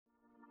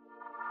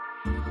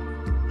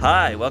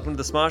Hi, welcome to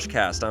the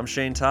Smoshcast. I'm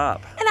Shane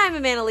Topp. And I'm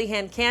Amanda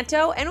Lehan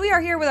Canto, and we are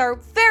here with our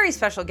very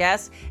special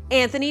guest,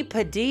 Anthony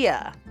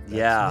Padilla.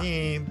 Yeah.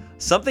 Me.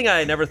 Something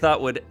I never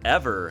thought would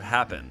ever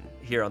happen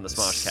here on the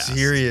Smoshcast.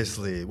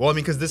 Seriously. Well, I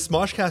mean, because this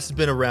Smoshcast has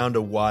been around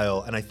a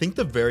while, and I think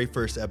the very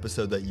first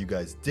episode that you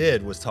guys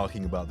did was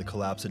talking about the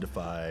collapse of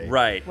Defy.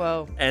 Right.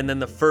 Whoa. And then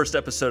the first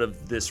episode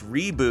of this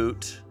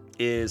reboot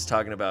is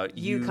talking about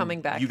You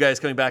coming back. You guys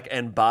coming back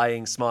and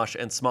buying Smosh,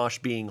 and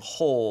Smosh being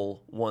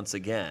whole once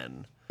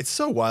again. It's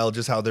so wild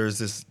just how there's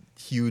this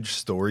huge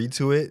story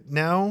to it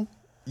now.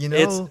 You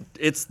know?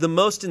 It's the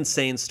most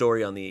insane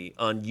story on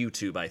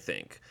YouTube, I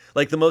think.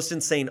 Like the most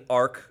insane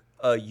arc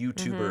a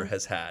YouTuber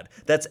has had.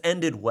 That's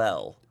ended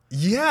well.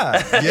 Yeah.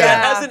 It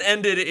hasn't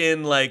ended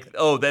in like,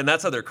 oh, then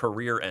that's how their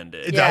career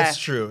ended. Yeah. That's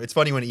true. It's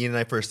funny when Ian and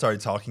I first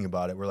started talking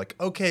about it, we're like,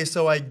 okay,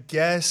 so I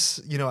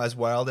guess, as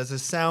wild as it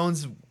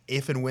sounds,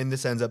 if and when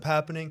this ends up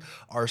happening,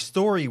 our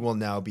story will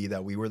now be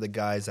that we were the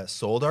guys that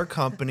sold our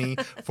company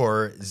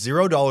for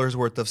 $0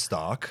 worth of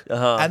stock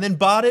and then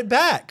bought it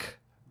back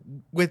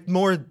with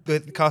more.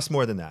 It cost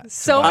more than that.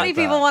 So many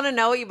people want to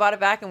know what you bought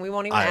it back, and we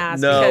won't even ask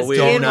because we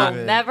Ian don't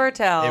will never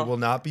tell. It will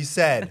not be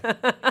said.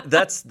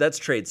 That's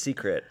trade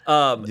secret.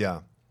 Yeah.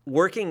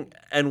 Working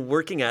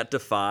at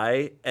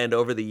Defy, and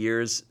over the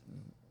years,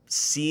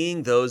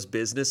 seeing those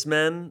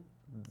businessmen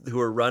who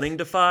are running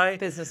Defy,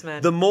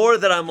 Businessmen. the more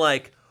that I'm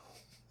like,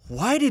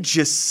 why did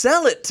you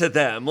sell it to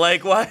them?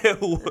 Like, why did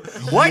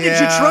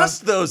you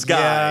trust those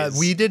guys? Yeah,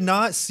 we did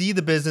not see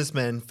the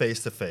businessmen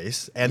face to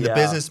face, and the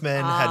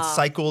businessmen had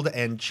cycled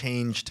and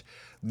changed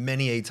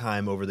many a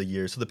time over the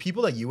years. So the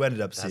people that you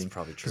ended up seeing,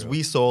 probably true. because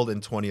we sold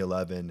in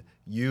 2011,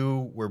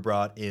 you were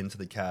brought into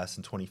the cast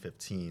in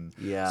 2015.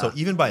 Yeah. So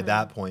even by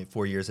that point,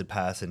 4 years had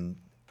passed, and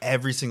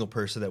every single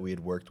person that we had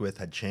worked with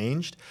had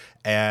changed.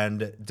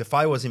 And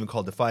Defy wasn't even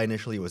called Defy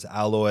initially. It was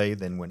Alloy.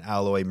 Then when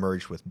Alloy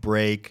merged with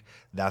Break,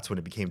 that's when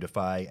it became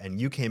Defy.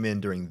 And you came in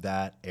during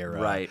that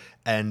era. Right.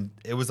 And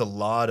it was a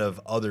lot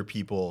of other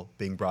people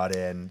being brought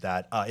in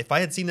that if I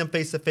had seen them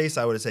face to face,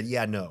 I would have said,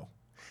 yeah, no.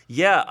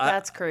 Yeah,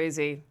 That's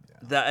crazy.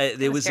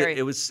 it was scary.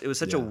 it was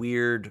such a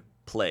weird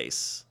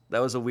place. That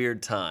was a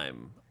weird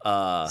time.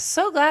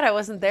 So glad I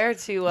wasn't there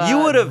to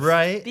You would have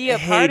be a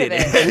part of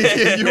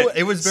hated it.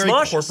 It was very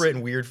Smosh- corporate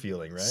and weird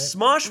feeling, right?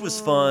 Smosh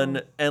was fun,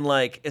 and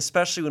like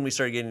especially when we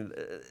started getting,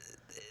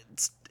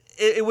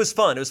 it was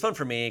fun. It was fun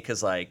for me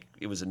because like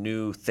it was a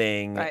new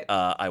thing. Right.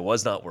 I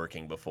was not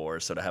working before,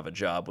 so to have a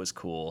job was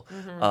cool.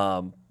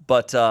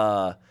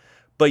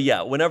 But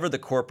yeah, whenever the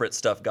corporate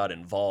stuff got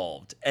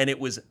involved, and it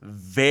was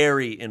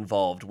very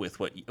involved with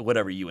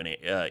whatever you and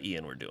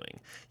Ian were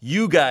doing,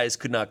 you guys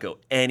could not go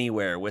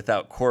anywhere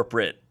without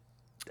corporate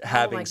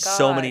having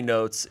so many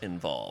notes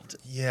involved.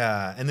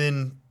 Yeah, and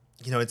then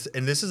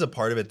and this is a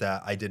part of it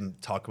that I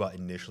didn't talk about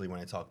initially when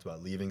I talked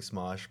about leaving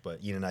Smosh,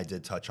 but Ian and I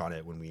did touch on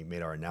it when we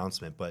made our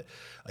announcement. But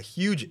a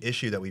huge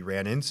issue that we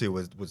ran into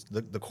was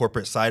the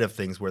corporate side of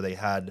things, where they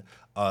had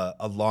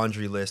a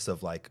laundry list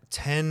of like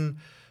 10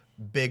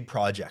 big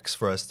projects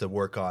for us to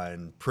work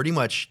on pretty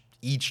much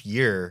each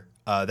year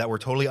that were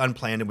totally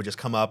unplanned and would just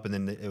come up, and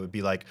then it would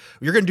be like,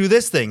 you're going to do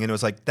this thing. And it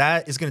was like,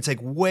 that is going to take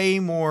way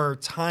more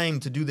time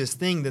to do this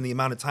thing than the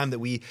amount of time that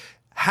we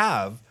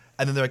have.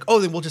 And then they're like, oh,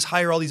 then we'll just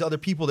hire all these other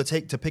people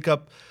to pick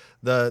up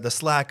the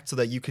slack so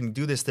that you can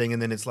do this thing.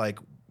 And then it's like,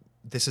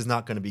 this is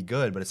not going to be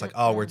good, but it's like,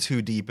 oh, we're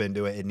too deep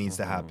into it. It needs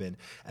to happen.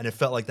 And it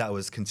felt like that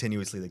was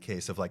continuously the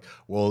case of like,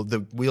 well, the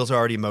wheels are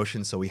already in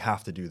motion, so we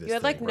have to do this. You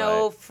had like thing.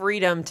 no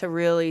freedom to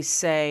really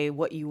say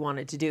what you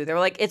wanted to do. They were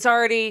like,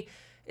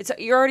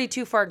 you're already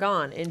too far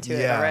gone into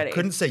it already.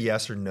 Couldn't say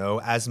yes or no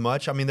as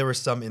much. I mean, there were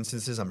some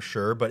instances, I'm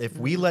sure, but if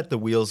we let the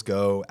wheels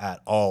go at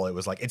all, it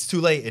was like, it's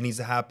too late, it needs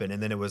to happen.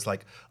 And then it was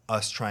like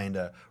us trying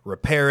to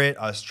repair it,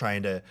 us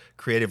trying to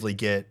creatively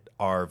get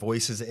our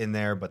voices in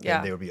there, but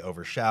then they would be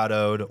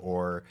overshadowed,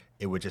 or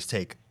it would just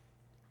take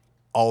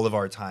all of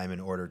our time in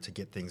order to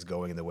get things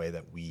going in the way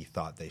that we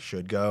thought they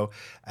should go.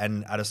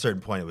 And at a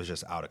certain point, it was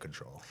just out of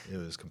control. It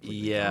was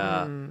completely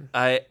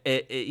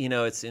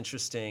It's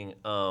interesting.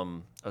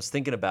 I was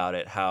thinking about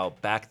it, how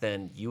back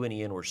then you and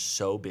Ian were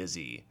so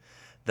busy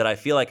that I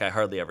feel like I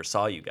hardly ever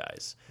saw you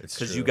guys,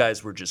 because you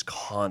guys were just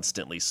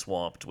constantly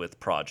swamped with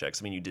projects.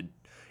 I mean, you did,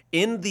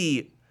 in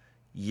the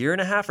year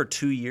and a half or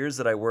 2 years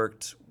that I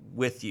worked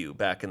with you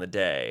back in the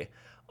day,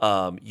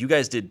 you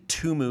guys did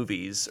 2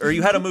 movies, or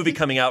you had a movie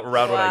coming out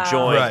around when I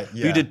joined. Right,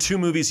 yeah. You did 2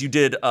 movies. You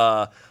did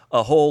a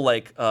whole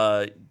like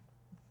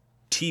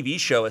TV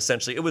show,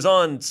 essentially. It was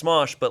on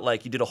Smosh, but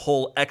like you did a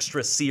whole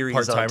extra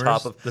series on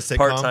top of the sitcom?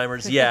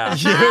 Part-Timers. Yeah.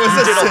 Yeah, it was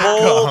You a did a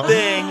whole sitcom.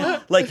 thing.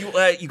 Like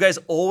you guys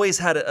always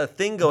had a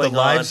thing going on. The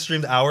live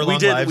streamed hour-long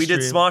live We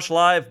did stream. Smosh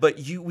Live, but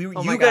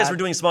you guys were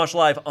doing Smosh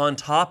Live on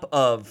top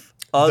of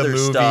other the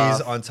movies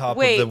stuff. on top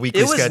Wait, of the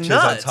weekly it was sketches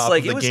nuts. on top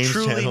Like, of it the was games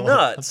truly channel.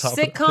 nuts. on top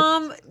of-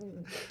 Sitcom?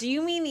 Do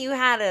you mean you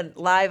had a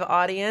live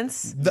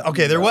audience?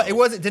 Okay,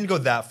 it didn't go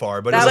that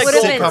far, but That it was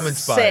would've like been sitcom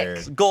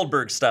inspired. sick.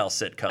 Goldberg style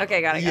sitcom.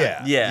 Okay, got it.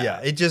 Yeah.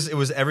 It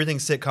was everything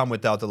sitcom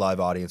without the live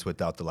audience,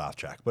 without the laugh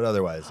track. But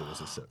otherwise, it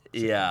was a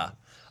Yeah.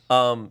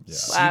 So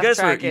you guys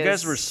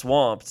Laugh were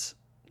swamped.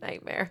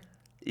 Nightmare.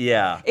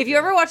 Yeah. If you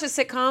ever watch a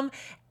sitcom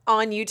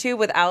on YouTube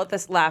without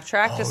this laugh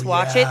track, just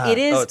watch it. It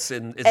is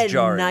it's a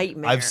jarring.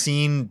 nightmare. I've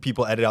seen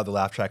people edit out the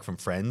laugh track from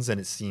Friends, and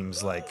it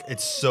seems like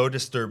it's so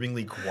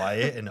disturbingly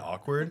quiet and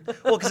awkward.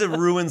 Well, because it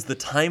ruins the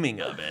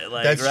timing of it.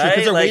 Like, That's true, right?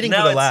 'cause they're Like, waiting for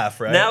now the it's-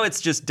 laugh, right? Now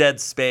it's just dead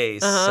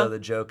space, so the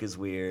joke is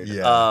weird.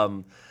 Yeah.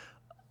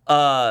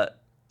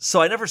 So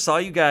I never saw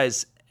you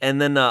guys, and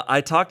then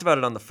I talked about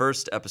it on the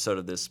first episode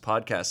of this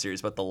podcast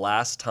series, but the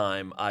last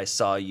time I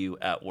saw you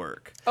at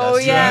work. Oh,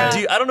 That's yeah.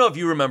 right. I don't know if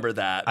you remember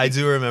that. I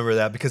do remember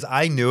that because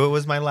I knew it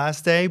was my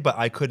last day, but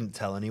I couldn't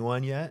tell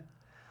anyone yet.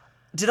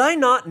 Did I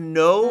not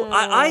know?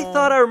 I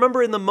thought I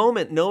remember in the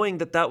moment knowing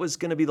that was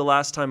going to be the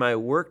last time I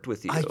worked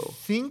with you. I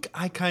think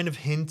I kind of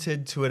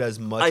hinted to it as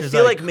much I as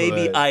feel I like could.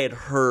 maybe I had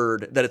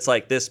heard that it's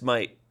like this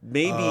might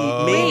maybe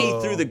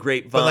through the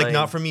grapevine, But like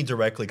not from me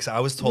directly, because I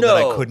was told No.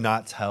 that I could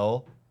not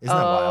tell. Isn't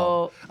that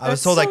wild? I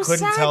was that's told I so couldn't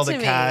sad tell to the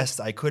me. cast.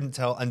 I couldn't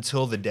tell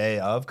until the day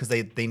of, because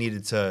they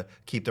needed to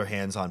keep their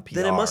hands on PR.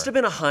 Then it must have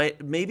been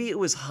maybe it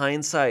was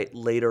hindsight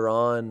later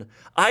on.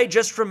 I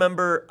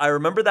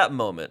remember that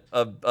moment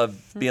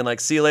of being like,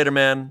 see you later,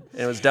 man.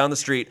 And it was down the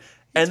street.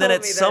 And then told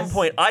at me some this.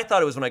 point, I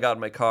thought it was when I got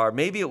in my car.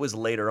 Maybe it was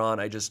later on.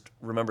 I just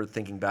remember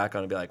thinking back on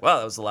it and be like, wow,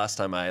 that was the last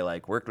time I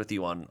like worked with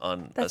you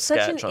on That's a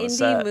such an sketch on a indie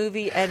set.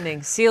 movie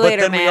ending. See you But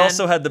later, then man. we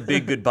also had the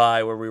big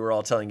goodbye where we were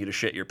all telling you to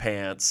shit your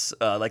pants,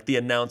 like the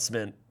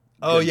announcement.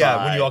 Oh yeah,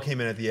 when goodbye. you all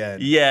came in at the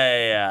end.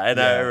 Yeah. And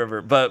I Yeah.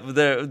 remember, but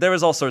there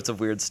was all sorts of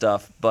weird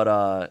stuff.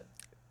 But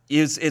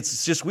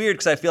it's just weird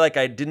because I feel like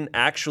I didn't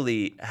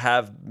actually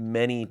have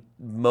many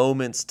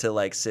moments to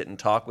like sit and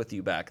talk with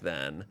you back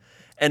then,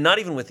 and not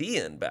even with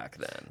Ian back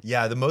then.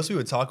 Yeah, the most we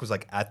would talk was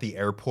like at the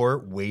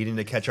airport, waiting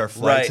to catch our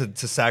flight Right.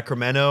 to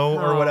Sacramento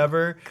or Oh,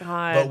 whatever.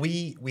 God. But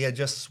we had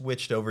just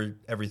switched over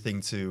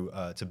everything to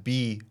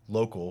be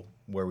local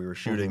where we were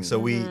shooting. So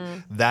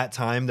that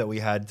time that we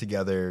had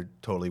together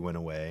totally went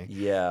away.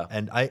 Yeah.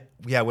 And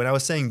when I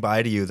was saying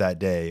bye to you that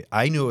day,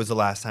 I knew it was the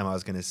last time I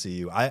was going to see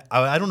you. I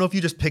don't know if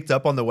you just picked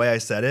up on the way I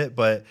said it,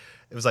 but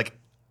it was like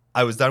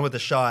I was done with the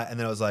shot, and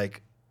then I was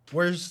like,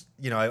 where's,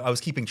 I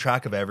was keeping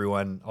track of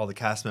everyone, all the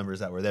cast members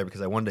that were there,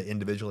 because I wanted to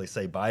individually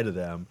say bye to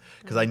them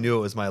because I knew it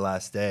was my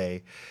last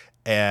day.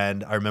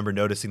 And I remember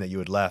noticing that you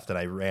had left, and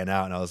I ran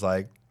out, and I was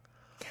like,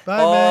 bye,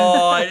 man.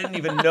 Oh, I didn't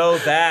even know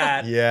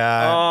that.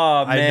 Yeah.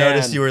 Oh, I man.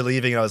 noticed you were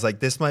leaving, and I was like,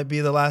 this might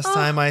be the last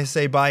time I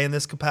say bye in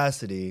this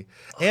capacity.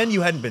 And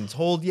you hadn't been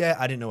told yet.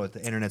 I didn't know what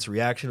the internet's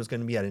reaction was going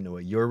to be. I didn't know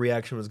what your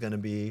reaction was going to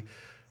be.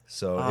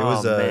 So it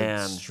was a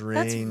man. strange.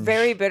 That's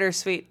very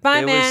bittersweet. Bye,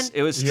 It man.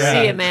 was See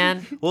strange. you,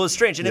 man. Well, it was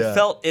strange, and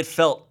Yeah. it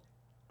felt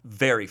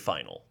very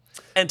final.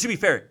 And to be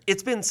fair,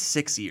 it's been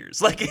 6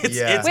 years. Like it's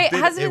Wait, been,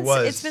 hasn't it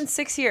was. it's been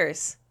 6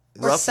 years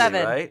or roughly,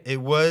 7? right? It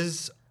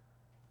was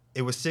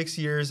 6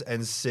 years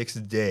and 6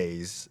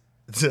 days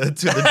to the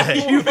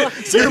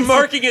day. You're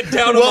marking it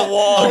down on the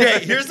wall.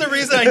 Okay, here's the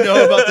reason I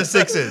know about the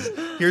sixes.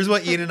 Here's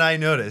what Ian and I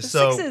noticed.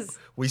 So sixes.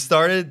 we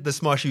started the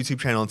Smosh YouTube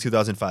channel in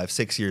 2005.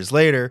 6 years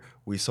later,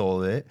 we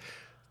sold it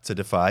to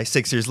Defy.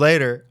 6 years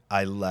later,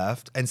 I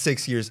left. And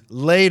 6 years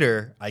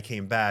later, I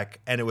came back.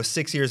 And it was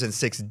 6 years and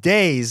 6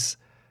 days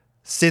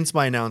since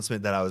my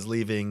announcement that I was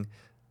leaving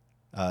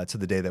to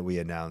the day that we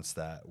announced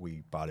that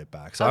we bought it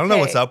back. So I don't know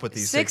what's up with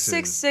these sixes.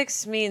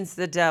 666 means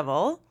the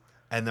devil.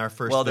 And our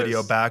first Well, video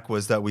there's- back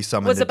was that we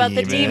summoned Was the about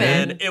the demon.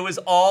 demon. And it was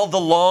all the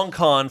long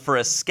con for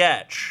a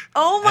sketch.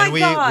 Oh my And we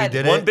god.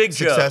 did One it big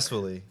joke.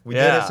 successfully. We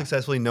did Yeah. it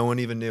successfully. No one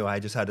even knew. I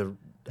just had to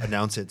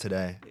announce it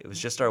today. It was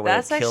just our way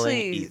That's of killing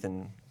actually-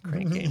 Ethan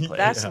Crank gameplay.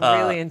 That's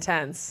really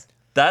intense.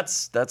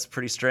 that's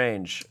pretty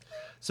strange.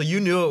 So you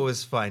knew it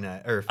was final.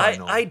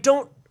 I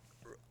don't.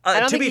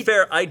 don't to think be you-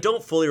 fair, I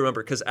don't fully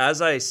remember because,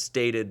 as I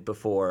stated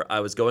before, I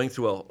was going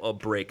through a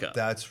breakup.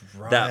 That's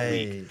right. That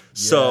week.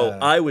 So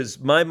Yeah.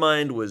 my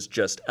mind was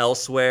just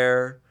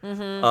elsewhere.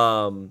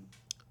 Mm-hmm.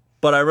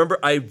 But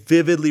I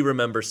vividly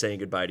remember saying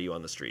goodbye to you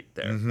on the street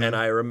there. Mm-hmm. And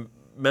I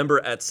remember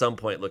at some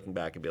point looking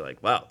back and be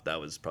like, wow, that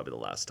was probably the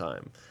last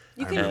time.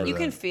 You remember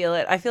can that. feel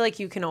it. I feel like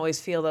you can always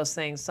feel those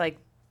things. Like,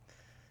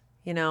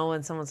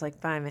 when someone's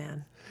like, bye,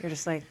 man. You're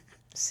just like,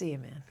 see you,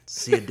 man.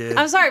 See you, dude.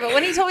 I'm sorry, but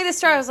when he told me this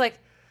story, I was like,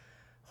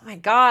 oh my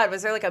God,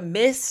 was there like a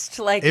mist?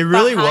 Like, It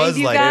really behind was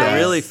you like guys? that. It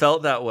really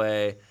felt that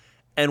way.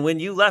 And when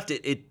you left,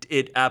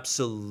 it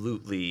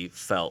absolutely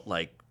felt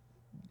like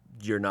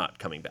you're not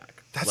coming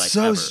back. That's like,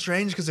 so ever.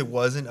 strange because it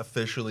wasn't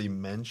officially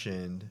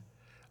mentioned.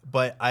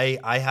 But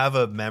I have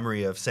a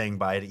memory of saying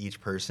bye to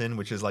each person,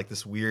 which is like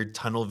this weird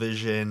tunnel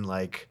vision,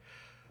 like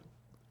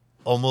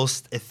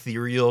almost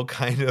ethereal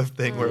kind of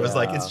thing where it was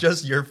like it's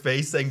just your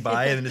face saying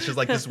bye and then it's just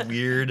like this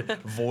weird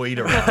void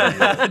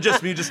around you.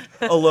 Just me, just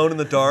alone in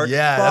the dark.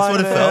 Yeah, that's what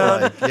it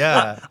felt like.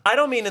 Yeah. I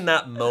don't mean in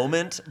that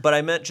moment, but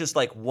I meant just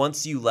like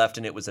once you left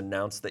and it was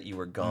announced that you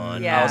were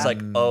gone. I was Yeah.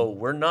 like, oh,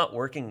 we're not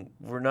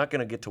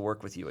gonna get to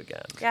work with you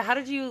again. Yeah, how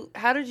did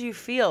you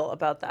feel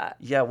about that?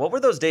 Yeah, what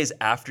were those days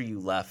after you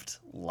left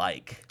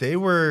like? They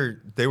were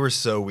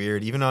so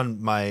weird. Even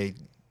on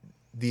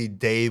the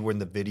day when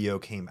the video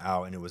came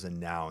out and it was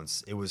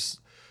announced,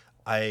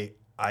 I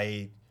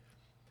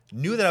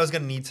knew that I was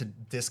going to need to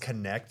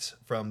disconnect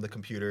from the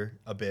computer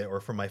a bit or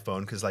from my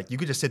phone because like you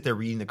could just sit there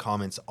reading the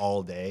comments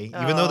all day,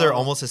 even though they're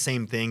almost the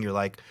same thing. You're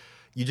like,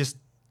 you just.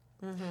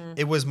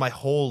 It was my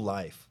whole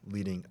life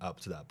leading up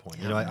to that point.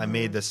 You know, I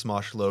made the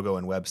Smosh logo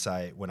and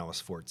website when I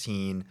was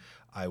 14.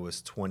 I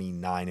was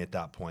 29 at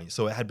that point.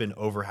 So it had been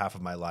over half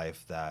of my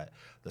life that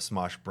the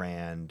Smosh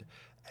brand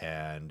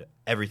and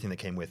everything that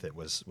came with it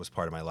was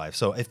part of my life.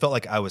 So it felt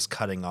like I was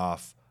cutting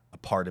off a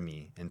part of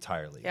me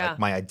entirely. Yeah. Like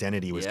my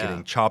identity was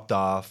getting chopped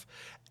off,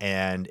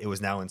 and it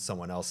was now in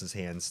someone else's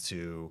hands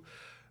to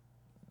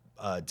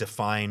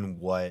define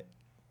what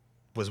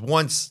was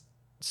once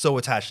so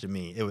attached to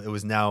me. It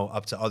was now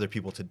up to other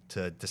people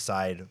to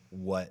decide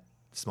what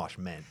Smosh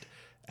meant.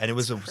 And it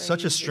was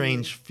such a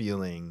strange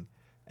feeling.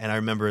 And I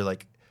remember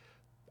like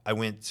I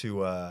went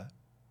to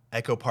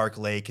Echo Park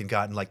Lake and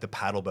got in like the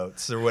paddle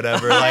boats or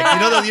whatever. Like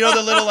you know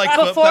the little like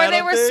foot Before they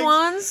paddle were things?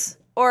 swans?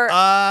 Or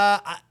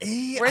I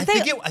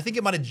think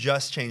it might have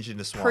just changed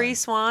into Swan.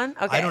 pre-swan?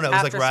 Okay. I don't know. It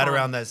was like after right Swan.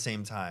 around that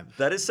same time.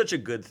 That is such a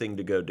good thing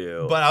to go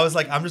do. But I was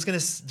like, I'm just gonna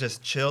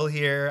just chill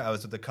here. I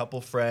was with a couple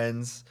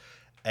friends,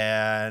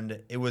 and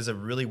it was a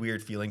really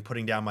weird feeling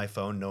putting down my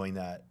phone, knowing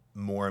that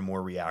more and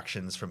more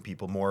reactions from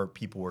people, more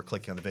people were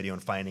clicking on the video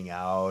and finding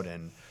out,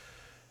 and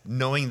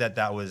knowing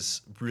that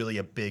was really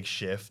a big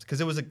shift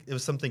because it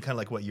was something kind of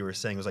like what you were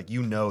saying. It was like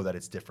that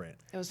it's different.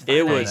 It was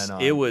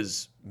fun. It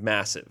was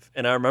massive,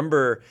 and I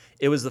remember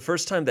it was the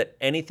first time that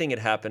anything had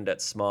happened at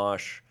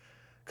Smosh.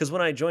 Because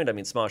when I joined, I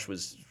mean, Smosh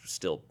was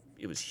still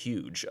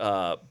huge,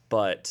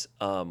 but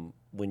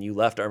when you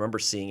left, I remember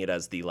seeing it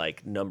as the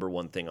like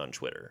 #1 thing on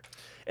Twitter,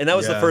 and that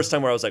was the first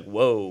time where I was like,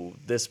 "Whoa,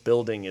 this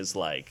building is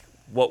like."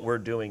 What we're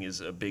doing is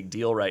a big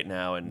deal right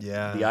now, and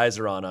the eyes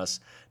are on us.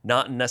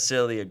 Not in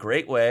necessarily a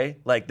great way.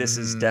 Like, this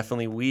is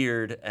definitely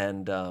weird,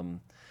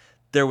 and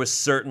there was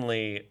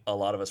certainly a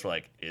lot of us were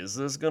like, is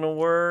this going to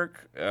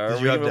work?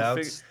 Did you have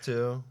doubts,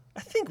 too?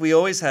 I think we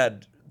always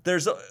had...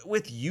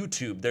 with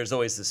YouTube, there's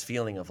always this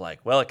feeling of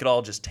like, well, it could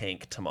all just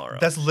tank tomorrow.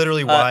 That's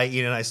literally why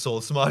Ian and I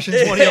sold Smosh in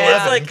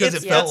 2011, because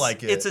it felt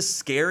like it. It's a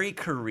scary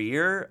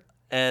career,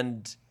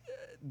 and...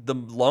 the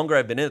longer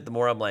I've been in it, the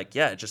more I'm like,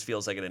 it just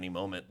feels like at any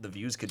moment the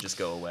views could just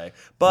go away.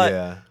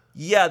 But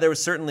there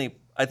was certainly,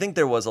 I think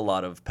there was a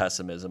lot of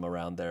pessimism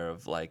around there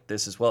of like,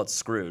 it's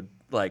screwed.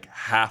 Like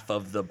half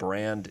of the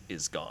brand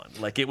is gone.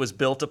 Like it was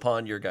built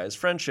upon your guys'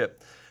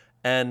 friendship.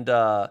 And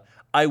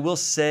I will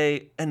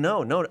say, and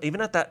no,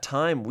 even at that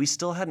time, we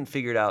still hadn't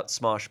figured out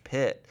Smosh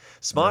Pit.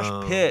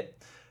 Smosh Pit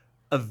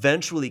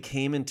eventually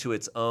came into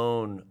its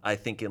own, I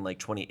think in like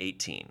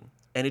 2018.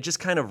 And it just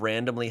kind of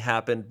randomly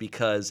happened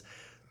because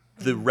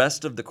the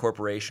rest of the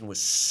corporation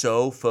was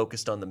so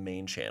focused on the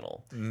main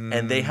channel,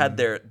 and they had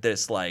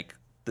this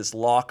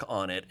lock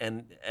on it,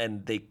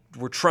 and they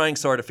were trying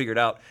so hard to figure it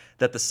out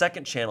that the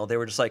second channel they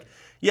were just like,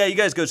 yeah, you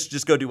guys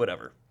just go do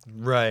whatever.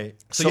 Right.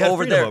 So you had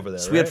over freedom there,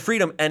 so we had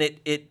freedom, and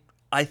it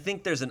I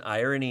think there's an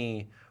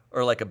irony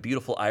or like a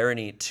beautiful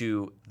irony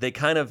to they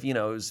kind of it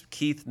was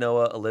Keith,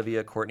 Noah,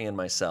 Olivia, Courtney, and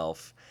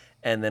myself.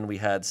 And then we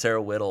had Sarah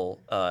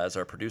Whittle as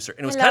our producer,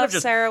 and it was kind of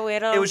just Sarah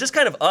Whittle. It was just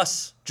kind of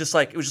us,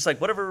 it was just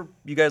like whatever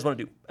you guys want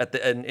to do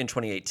in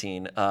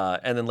 2018,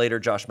 and then later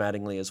Josh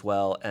Mattingly as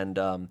well. And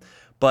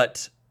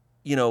but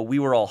we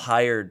were all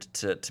hired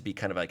to be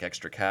kind of like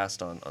extra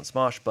cast on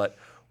Smosh. But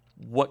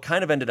what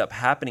kind of ended up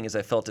happening is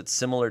I felt it's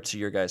similar to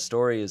your guys'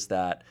 story is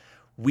that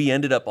we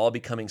ended up all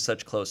becoming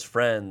such close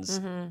friends,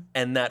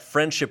 and that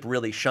friendship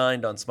really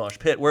shined on Smosh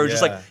Pit, where it was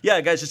just like, yeah,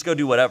 guys, just go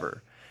do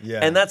whatever.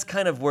 Yeah. And that's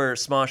kind of where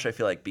Smosh, I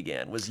feel like,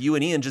 began, was you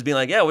and Ian just being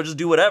like, yeah, we'll just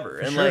do whatever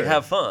and like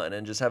have fun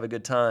and just have a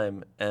good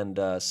time. And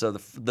so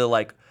the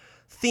like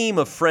theme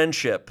of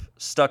friendship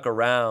stuck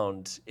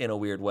around in a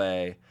weird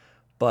way,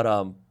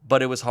 but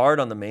it was hard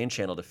on the main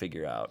channel to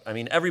figure out. I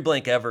mean, Every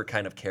Blank Ever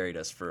kind of carried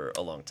us for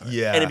a long time.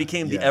 Yeah. And it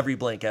became the Every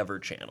Blank Ever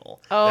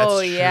channel.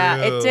 Oh, yeah,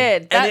 it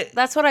did.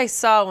 That's what I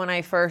saw when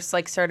I first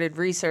like started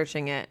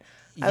researching it.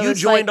 You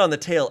joined on the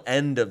tail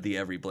end of the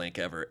Every Blank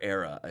Ever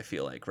era, I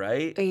feel like,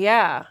 right?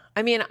 Yeah.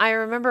 I mean, I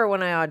remember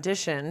when I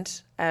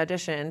auditioned,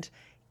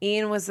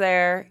 Ian was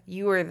there,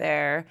 you were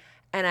there,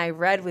 and I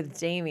read with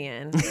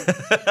Damien.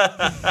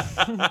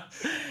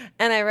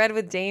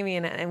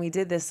 And we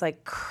did this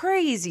like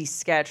crazy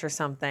sketch or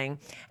something.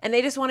 And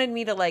they just wanted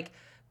me to like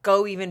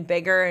go even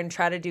bigger and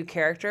try to do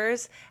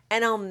characters.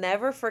 And I'll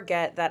never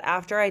forget that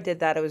after I did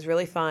that, it was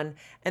really fun.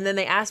 And then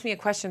they asked me a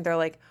question. They're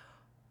like,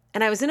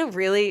 and I was in a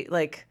really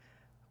like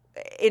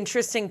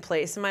interesting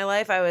place in my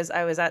life. I was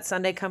at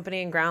Sunday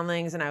Company and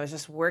Groundlings, and I was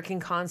just working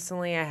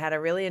constantly. I had a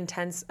really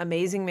intense,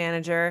 amazing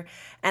manager,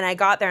 and I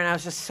got there and I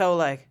was just so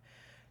like,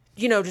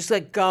 just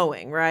like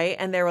going, right?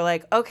 And they were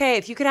like, okay,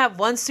 if you could have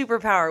one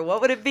superpower, what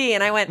would it be?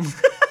 And I went,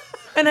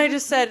 and I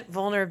just said,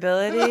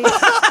 vulnerability.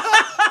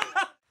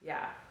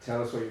 Yeah.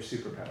 Tell us what your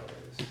superpower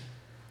is.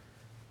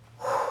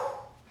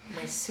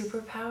 My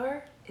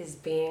superpower is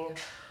being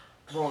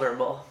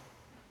vulnerable.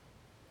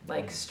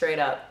 Like straight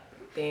up.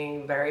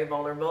 Being very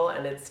vulnerable,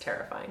 and it's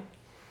terrifying.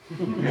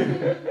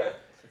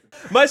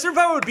 My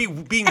superpower would be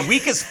being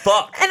weak as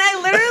fuck. And I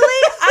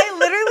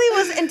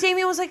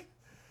was like,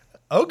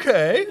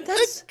 Okay.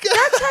 that's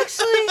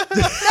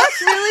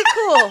really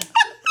cool.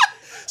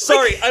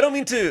 Sorry, I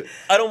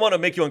don't want to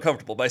make you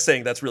uncomfortable by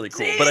saying that's really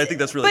cool, but I think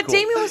that's really But cool.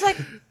 Damien was like,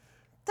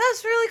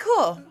 that's really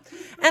cool.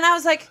 And I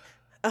was like,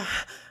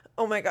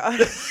 oh my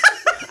God.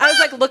 I was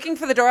like looking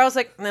for the door. I was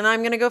like, then I'm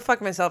going to go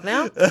fuck myself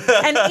now.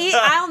 And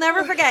I'll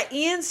never forget.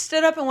 Ian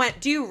stood up and went,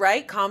 do you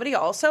write comedy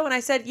also? And I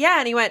said, yeah.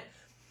 And he went,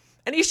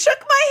 and he shook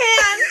my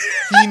hand.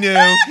 He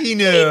knew. He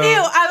knew.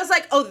 I was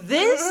like, oh,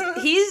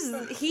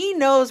 he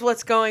knows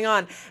what's going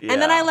on. Yeah.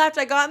 And then I left.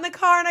 I got in the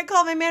car and I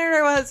called my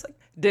manager. I was like,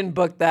 didn't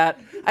book that.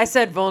 I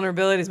said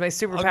vulnerability is my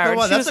superpower. Come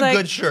on, She that's was a like,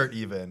 good shirt,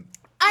 even.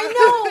 I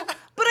know,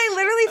 but I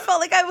literally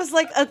felt like I was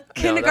like a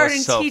kindergarten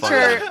so teacher.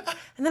 funny.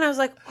 And then I was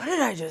like, what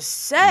did I just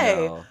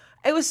say? No.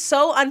 It was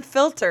so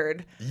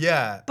unfiltered.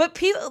 Yeah. But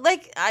people,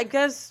 like, I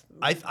guess.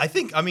 I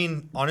think,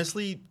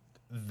 honestly,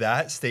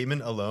 that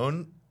statement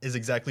alone is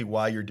exactly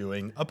why you're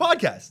doing a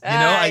podcast. You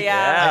know,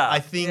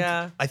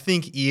 yeah. I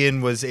think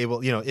Ian was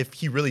able, if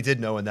he really did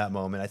know in that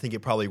moment, I think it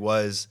probably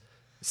was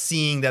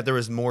seeing that there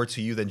was more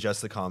to you than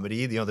just the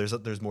comedy.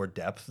 There's more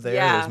depth there.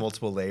 Yeah. There's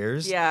multiple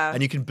layers. Yeah.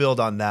 And you can build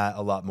on that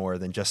a lot more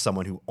than just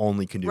someone who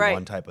only can do Right.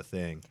 one type of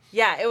thing.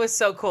 Yeah, it was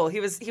so cool. He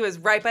was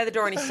right by the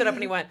door and he stood up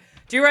and he went,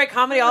 do you write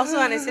comedy also?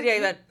 And I said, yeah.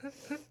 He went,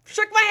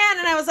 shook my hand.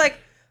 And I was like,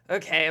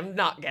 okay, I'm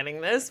not getting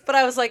this. But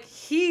I was like,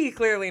 he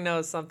clearly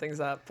knows something's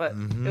up. But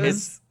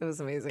it was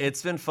amazing.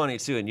 It's been funny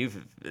too, and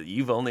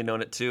you've only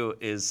known it too.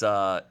 Is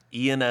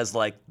Ian as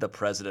like the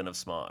president of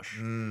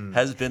Smosh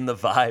has been the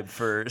vibe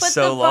for But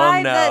so the long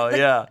vibe now.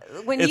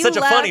 that when it's you such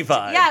left, a funny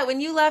vibe. Yeah,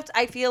 when you left,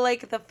 I feel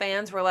like the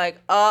fans were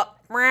like,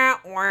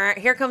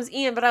 here comes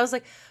Ian. But I was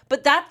like,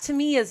 but that to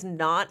me is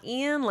not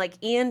Ian.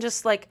 Like Ian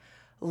just like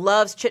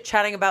loves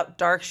chit-chatting about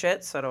dark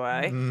shit. So do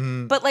I.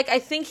 But like, I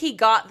think he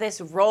got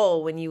this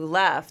role when you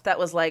left that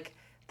was like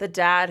the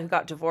dad who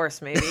got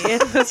divorced maybe.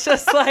 It was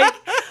just like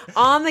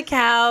on the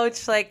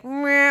couch, like,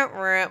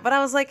 but I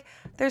was like,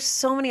 there's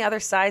so many other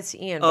sides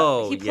to Ian.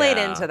 But he played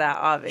into that,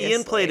 obviously.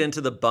 Ian played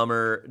into the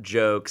bummer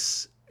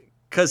jokes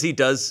because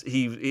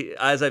he,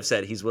 as I've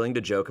said, he's willing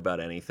to joke about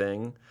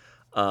anything.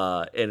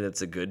 And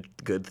it's a good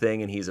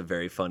thing. And he's a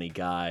very funny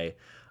guy.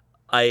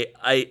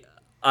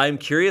 I'm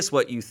curious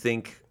what you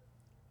think,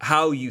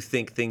 how you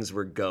think things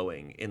were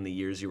going in the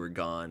years you were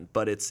gone,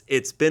 but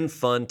it's been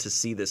fun to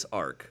see this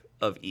arc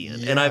of Ian.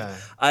 Yeah. And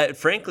I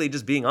frankly,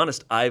 just being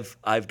honest, I've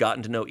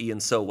gotten to know Ian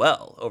so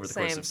well over the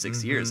course Same. of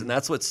 6 years. And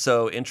that's what's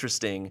so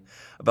interesting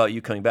about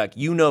you coming back.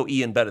 You know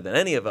Ian better than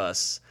any of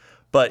us,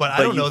 but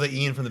I don't know the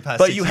Ian from the past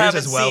but 6 you years haven't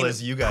as well seen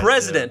as you guys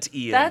President do.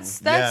 Ian.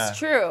 That's Yeah.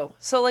 true.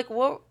 So like,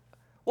 what?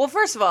 Well,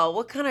 first of all,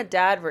 what kind of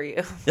dad were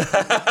you?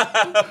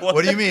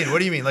 What do you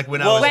mean? Like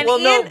when I was...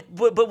 When Ian-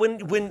 but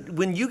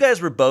when you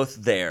guys were both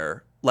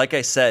there, like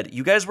I said,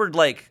 you guys were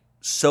like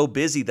so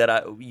busy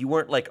that you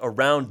weren't like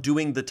around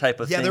doing the type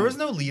of thing. Yeah, there was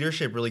no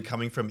leadership really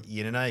coming from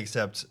Ian and I,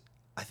 except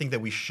I think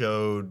that we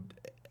showed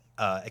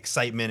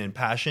excitement and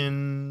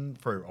passion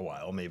for a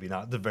while, maybe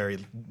not the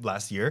very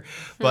last year,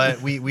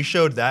 but we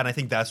showed that, and I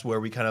think that's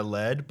where we kind of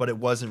led, but it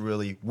wasn't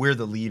really, we're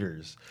the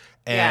leaders.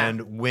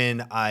 And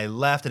when I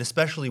left, and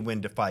especially when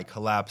Defy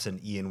collapsed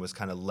and Ian was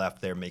kind of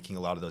left there making a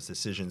lot of those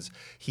decisions,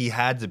 he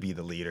had to be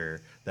the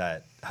leader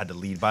that had to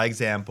lead by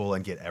example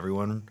and get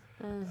everyone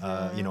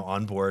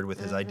on board with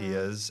his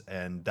ideas.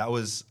 And that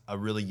was a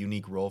really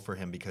unique role for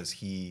him because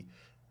he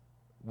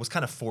was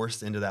kind of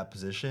forced into that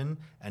position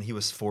and he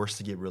was forced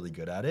to get really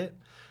good at it.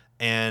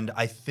 And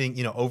I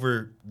think,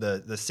 over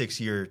the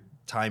 6-year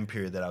time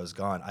period that I was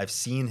gone, I've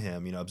seen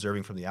him,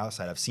 observing from the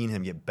outside, I've seen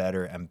him get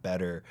better and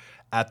better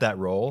at that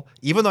role.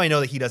 Even though I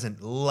know that he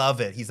doesn't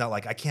love it. He's not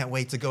like, I can't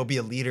wait to go be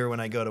a leader when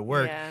I go to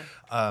work.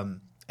 Yeah.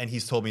 And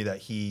he's told me that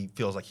he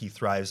feels like he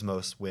thrives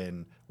most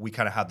when we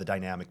kind of have the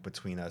dynamic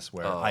between us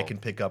where I can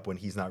pick up when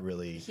he's not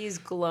really... He's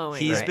glowing.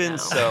 He's right been now.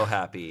 so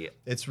happy.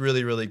 It's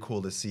really, really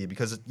cool to see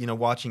because,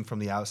 watching from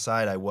the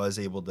outside, I was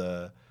able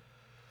to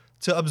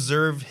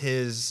observe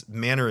his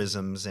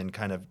mannerisms and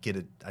kind of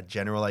get a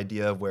general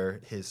idea of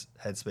where his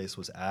headspace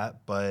was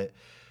at. But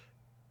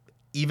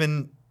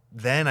even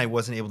then, I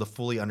wasn't able to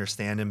fully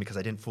understand him because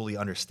I didn't fully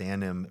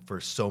understand him for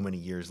so many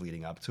years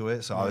leading up to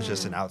it. So I was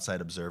just an outside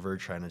observer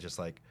trying to just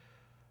like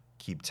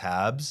keep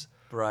tabs.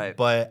 Right.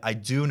 But I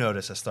do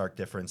notice a stark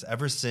difference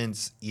ever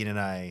since Ian and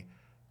I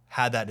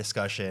had that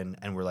discussion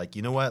and we're like,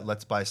 you know what,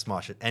 let's buy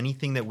Smosh It.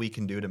 Anything that we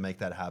can do to make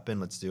that happen,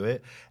 let's do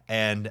it.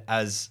 And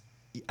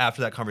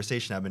after that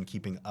conversation, I've been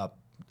keeping up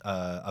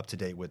to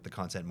date with the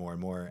content more and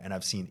more. And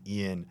I've seen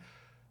Ian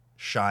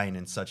shine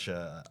in such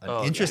an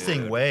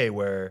interesting way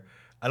where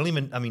I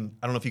don't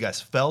know if you guys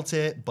felt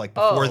it, like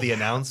before the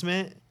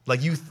announcement,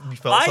 like you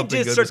felt I something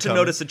did good start was to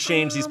coming. notice a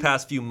change these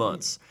past few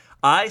months.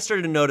 I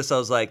started to notice, I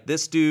was like,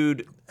 this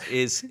dude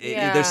is,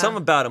 there's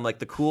something about him, like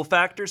the cool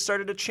factor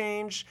started to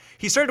change.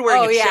 He started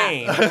wearing a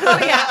chain. Oh,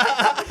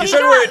 yeah. He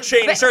started wearing a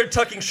chain. He started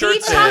tucking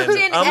shirts He tucked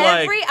in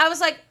I'm I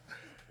was like,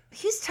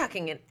 he's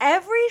tucking in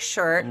every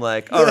shirt. I'm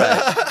like, all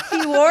right.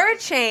 He wore a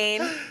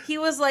chain. He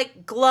was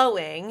like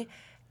glowing.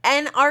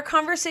 And our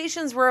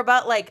conversations were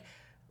about like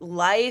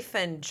life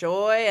and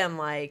joy and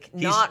like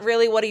not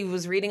really what he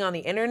was reading on the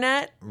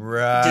internet.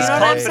 Right. You know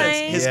what I'm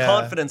saying? His Yeah.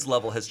 confidence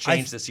level has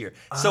changed this year.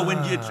 So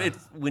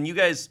when you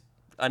guys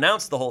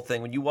announced the whole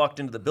thing, when you walked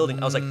into the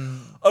building, I was like,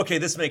 okay,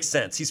 this makes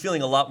sense. He's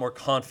feeling a lot more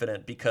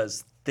confident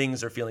because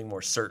things are feeling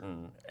more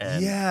certain,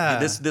 and Yeah.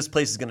 this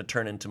place is going to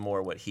turn into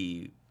more what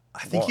he. I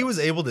think he wants.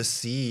 was able to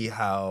see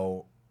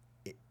how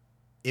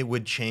it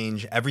would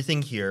change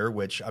everything here,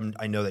 which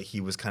I know that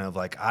he was kind of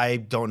like, I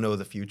don't know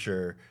the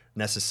future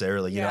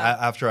necessarily. You know, Yeah.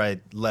 after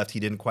I left, he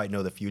didn't quite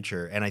know the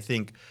future. And I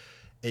think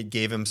it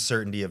gave him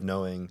certainty of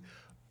knowing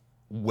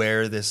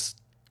where this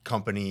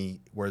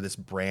company, where this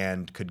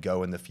brand could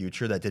go in the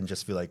future. That didn't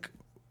just feel like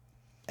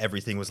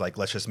everything was like,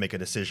 let's just make a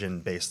decision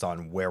based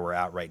on where we're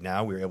at right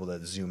now. We were able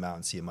to zoom out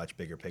and see a much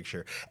bigger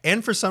picture.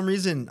 And for some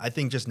reason, I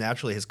think just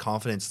naturally his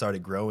confidence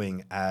started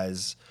growing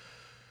as,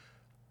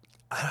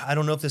 I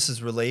don't know if this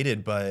is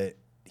related, but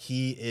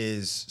he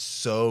is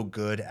so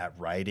good at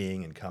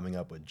writing and coming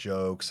up with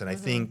jokes. And I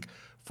think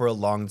for a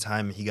long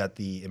time, he got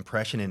the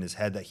impression in his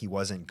head that he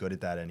wasn't good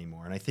at that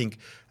anymore. And I think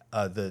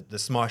the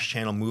Smosh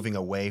channel moving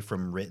away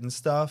from written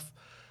stuff,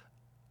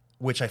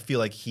 which I feel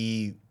like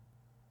he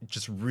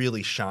just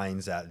really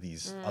shines at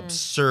these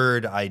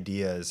absurd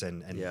ideas.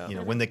 And Yeah. you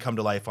know, when they come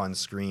to life on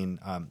screen,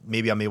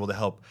 maybe I'm able to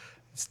help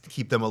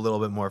keep them a little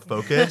bit more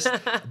focused.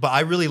 But I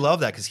really love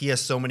that because he has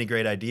so many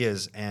great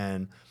ideas.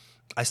 And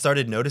I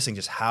started noticing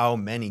just how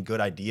many good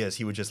ideas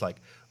he would just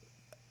like,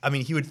 I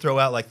mean, he would throw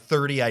out like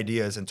 30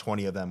 ideas and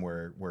 20 of them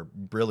were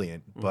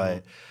brilliant.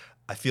 But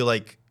I feel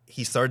like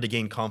he started to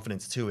gain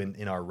confidence too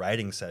in our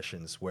writing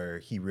sessions where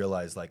he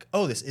realized like,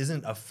 oh, this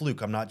isn't a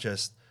fluke.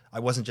 I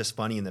wasn't just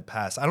funny in the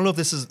past. I don't know if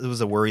it was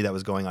a worry that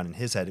was going on in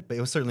his head, but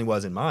it certainly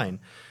was in mine.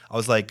 I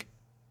was like,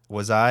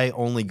 was I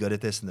only good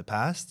at this in the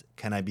past?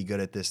 Can I be good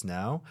at this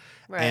now?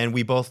 Right. And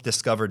we both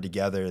discovered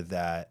together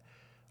that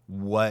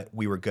what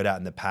we were good at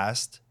in the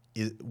past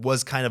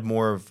was kind of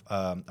more of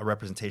a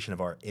representation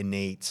of our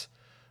innate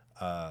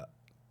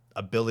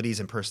abilities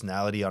and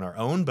personality on our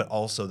own, but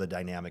also the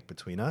dynamic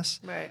between us.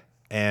 Right.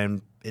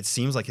 And it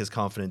seems like his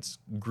confidence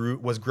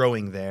was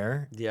growing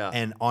there. Yeah.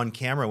 And on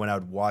camera, when I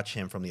would watch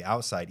him from the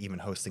outside, even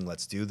hosting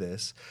Let's Do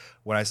This,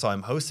 when I saw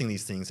him hosting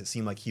these things, it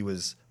seemed like he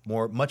was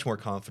much more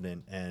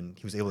confident and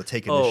he was able to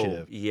take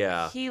initiative. Oh,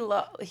 yeah.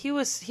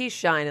 He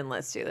shined in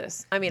Let's Do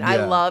This. I mean, I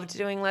Yeah. loved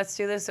doing Let's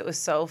Do This. It was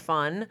so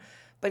fun.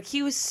 But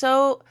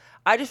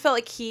I just felt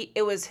like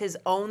it was his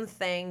own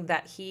thing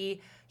that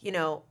he, you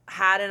know,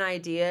 had an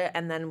idea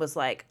and then was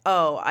like,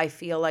 oh, I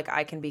feel like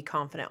I can be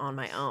confident on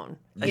my own.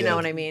 You know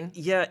what I mean?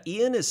 Yeah,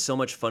 Ian is so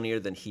much funnier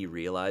than he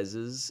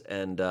realizes,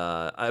 and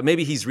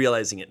maybe he's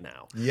realizing it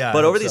now. Yeah, I but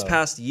hope over these so.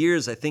 past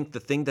years, I think the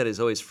thing that has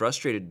always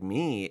frustrated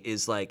me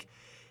is like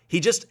he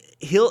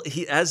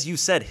as you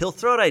said, he'll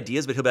throw out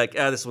ideas, but he'll be like,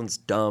 this one's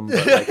dumb,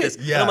 but like this.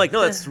 Yeah. And I'm like,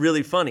 no, that's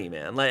really funny,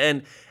 man.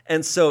 Like,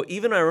 and so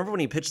even I remember when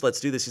he pitched Let's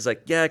Do This, he's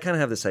like, yeah, I kind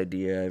of have this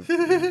idea I've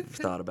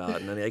thought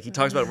about, and then like he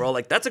talks about it. We're all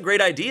like, that's a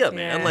great idea,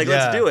 man. Yeah. Like,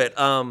 Yeah. let's do it.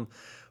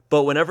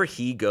 But whenever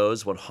he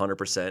goes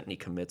 100% and he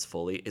commits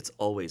fully, it's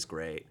always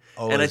great.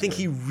 And I Always think good.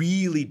 he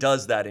really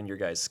does that in your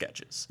guys'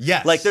 sketches.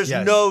 Yes, Like there's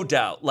yes. no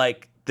doubt.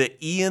 Like the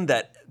Ian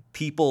that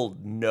people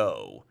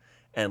know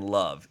and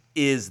love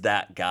is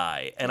that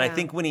guy. And I Yeah.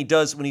 think when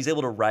he's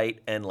able to write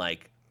and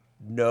like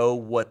know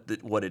what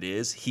it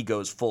is, he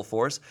goes full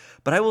force.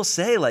 But I will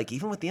say, like,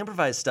 even with the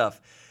improvised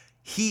stuff,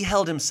 he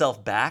held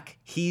himself back.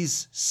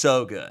 He's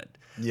so good.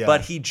 Yeah.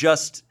 But he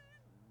just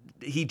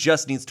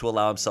needs to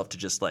allow himself to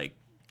just like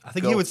I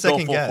think he would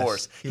second full guess.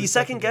 force. He He would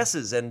second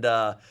guesses, and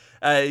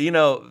you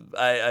know,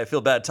 I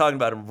feel bad talking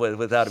about him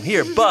without him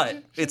here,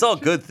 but it's all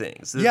good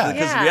things. Yeah.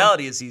 Because the Yeah.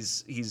 reality is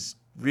he's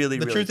really,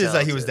 The really truth is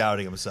that he was talented.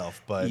 doubting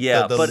himself, but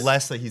Yeah, the but-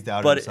 less that he's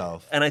doubting But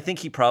himself. and I think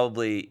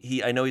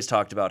I know he's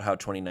talked about how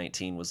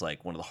 2019 was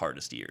like one of the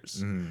hardest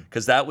years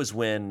because that was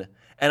when,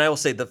 and I will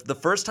say the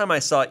first time I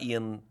saw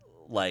Ian,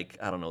 like,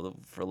 I don't know,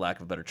 for lack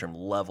of a better term,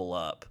 level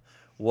up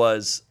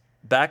was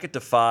back at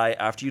Defy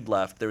after you'd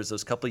left. There was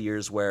those couple of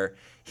years where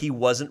he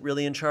wasn't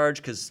really in charge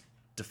because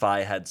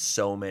Defy had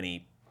so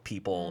many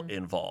people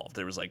involved.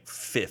 There was like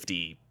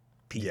 50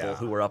 people Yeah.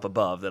 who were up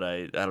above that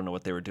I don't know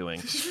what they were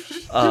doing.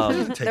 There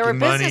were Taking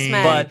money.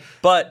 businessmen.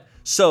 But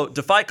so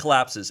Defy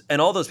collapses,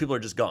 and all those people are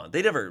just gone.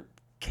 They never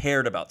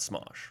cared about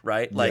Smosh,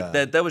 right? Like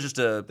Yeah. that was just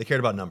a They cared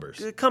about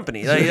numbers.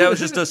 company. Like, that was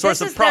just a source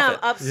This of is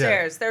profit. them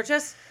upstairs. They're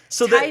just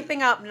So they-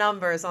 typing up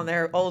numbers on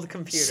their old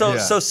computer. So Yeah.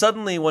 so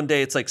suddenly one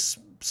day it's like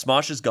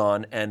Smosh is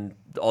gone, and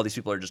all these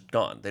people are just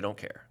gone. They don't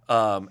care.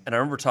 And I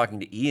remember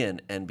talking to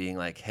Ian and being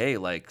like, "Hey,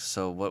 like,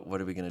 so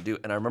what are we gonna do?"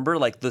 And I remember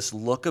like this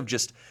look of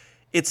just.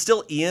 It's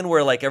still Ian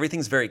where like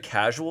everything's very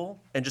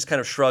casual and just kind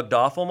of shrugged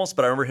off almost,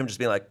 but I remember him just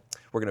being like,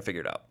 "We're gonna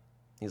figure it out."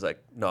 He's like,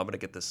 "No, I'm gonna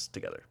get this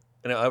together,"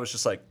 and I was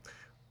just like,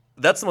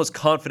 "That's the most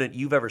confident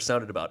you've ever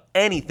sounded about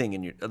anything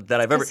in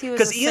that I've ever." 'Cause he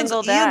was a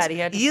single dad. He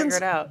had to figure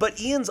it out. But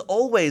Ian's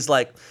always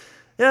like,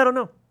 "Yeah, I don't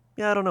know.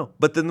 Yeah, I don't know."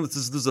 But then this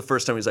is the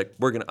first time he's like,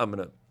 we're gonna have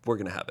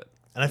it.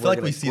 And I feel We're like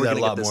gonna- we see we're that a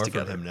gonna get lot this more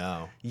together." from him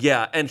now.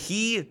 Yeah, and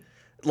he,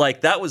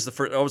 like that was the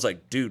first. I was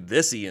like, dude,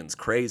 this Ian's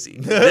crazy.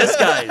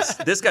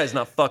 This guy's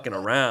not fucking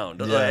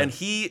around. Yeah. And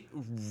he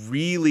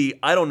really,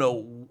 I don't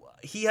know,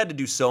 he had to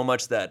do so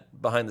much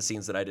that behind the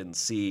scenes that I didn't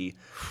see,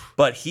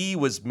 but he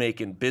was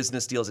making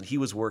business deals and he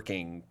was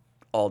working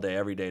all day,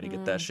 every day to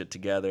get that shit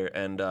together.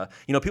 And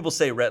you know, people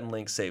say Rhett and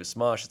Link saved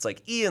Smosh. It's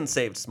like Ian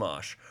saved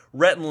Smosh.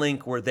 Rhett and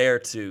Link were there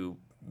to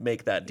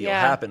make that deal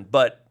happen,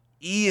 but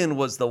Ian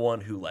was the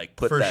one who like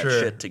put that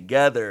shit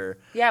together.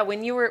 Yeah,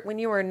 when you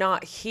were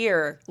not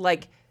here,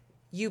 like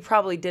you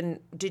probably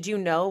did you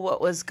know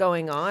what was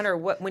going on or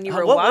what when you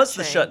were what watching? was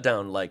the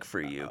shutdown like for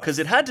you? Because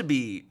it had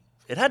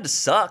to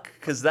suck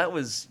because that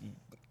was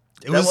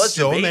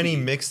so many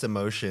mixed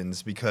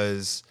emotions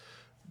because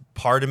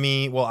part of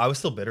me, well, I was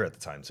still bitter at the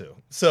time too.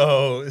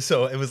 So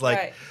it was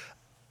like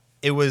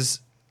it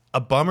was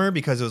a bummer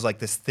because it was like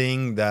this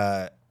thing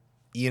that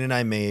Ian and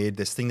I made,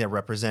 this thing that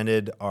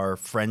represented our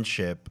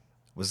friendship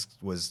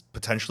was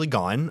potentially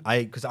gone.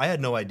 Because I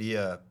had no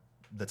idea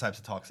the types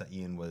of talks that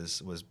Ian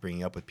was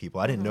bringing up with people.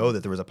 I didn't know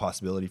that there was a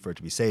possibility for it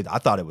to be saved. I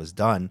thought it was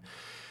done,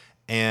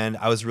 and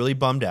I was really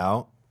bummed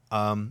out.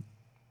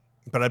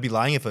 But I'd be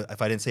lying if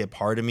I didn't say a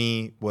part of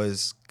me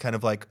was kind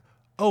of like,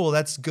 oh well,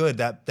 that's good.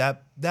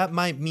 That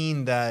might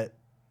mean that,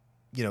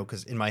 you know,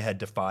 because in my head,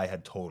 Defy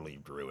had totally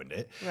ruined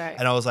it. Right.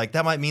 And I was like,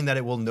 that might mean that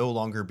it will no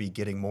longer be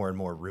getting more and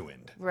more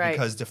ruined. Right.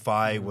 Because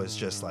Defy was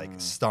just like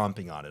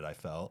stomping on it, I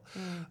felt.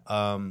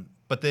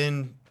 But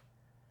then,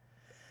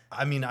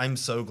 I mean, I'm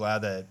so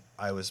glad that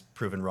I was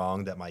proven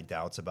wrong, that my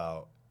doubts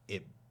about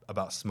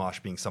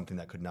Smosh being something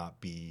that could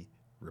not be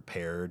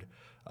repaired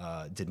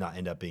did not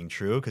end up being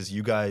true. Because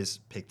you guys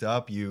picked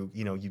up, you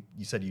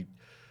said you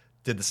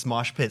did the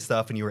Smosh Pit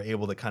stuff and you were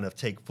able to kind of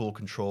take full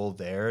control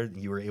there.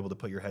 You were able to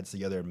put your heads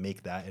together and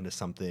make that into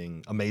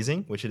something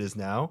amazing, which it is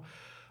now.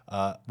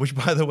 Which,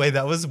 by the way,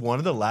 that was one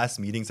of the last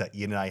meetings that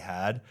Ian and I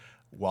had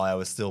while I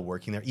was still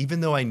working there.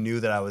 Even though I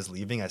knew that I was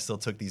leaving, I still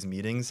took these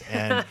meetings.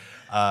 And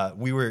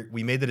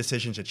we made the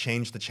decision to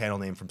change the channel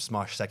name from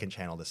Smosh Second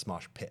Channel to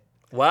Smosh Pit.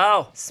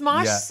 Wow.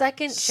 Smosh Yeah.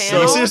 Second So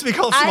Channel. it used to be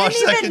called Smosh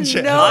Second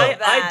Channel.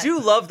 I do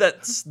love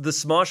that the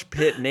Smosh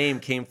Pit name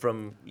came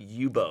from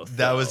you both.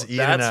 That though. was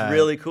Ian and That's I.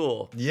 really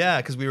cool.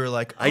 Yeah, because we were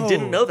like, I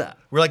didn't know that.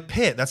 We're like,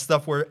 pit, that's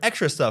stuff where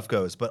extra stuff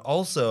goes, but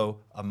also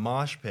a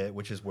mosh pit,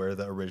 which is where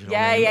the original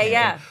name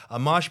came from. A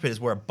mosh pit is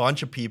where a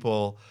bunch of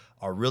people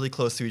are really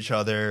close to each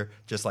other,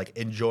 just like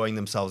enjoying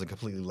themselves and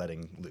completely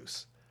letting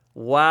loose.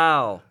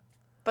 Wow.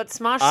 But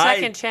Smosh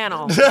Second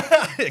Channel.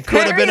 It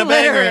could have been a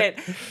banger.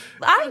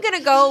 I'm going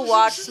to go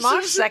watch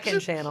Smosh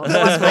Second Channel.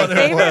 That's my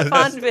favorite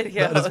fun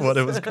videos. That is what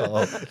it was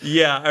called.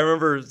 Yeah, I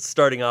remember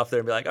starting off there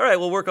and be like, all right,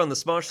 we'll work on the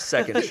Smosh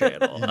Second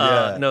Channel.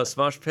 No,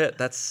 Smosh Pit,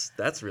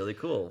 that's really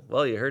cool.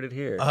 Well, you heard it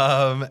here.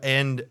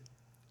 And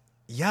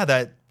yeah,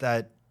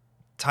 that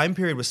time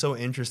period was so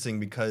interesting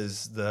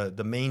because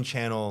the main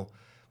channel,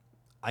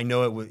 I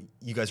know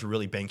you guys were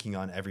really banking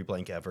on Every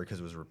Blank Ever because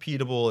it was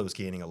repeatable. It was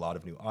gaining a lot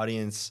of new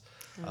audience.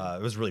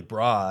 It was really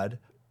broad.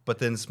 But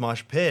then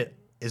Smosh Pit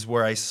is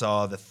where I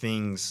saw the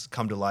things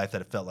come to life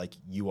that it felt like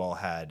you all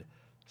had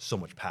so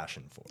much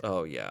passion for.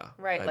 Oh, yeah.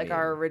 Right, I like mean,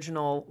 our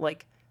original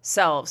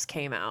selves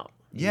came out.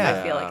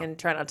 Yeah. I feel like, and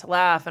Try Not to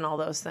Laugh and all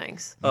those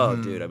things. Oh,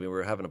 dude, I mean, we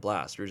were having a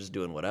blast. We were just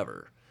doing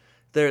whatever.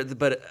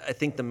 But I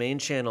think the main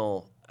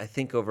channel, I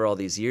think over all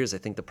these years, I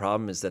think the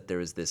problem is that there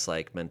is this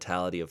like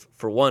mentality of,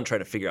 for one,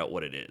 trying to figure out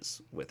what it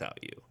is without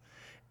you.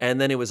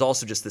 And then it was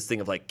also just this thing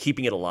of like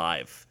keeping it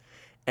alive.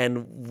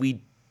 And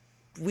we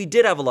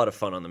did have a lot of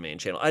fun on the main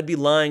channel. I'd be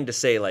lying to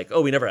say like,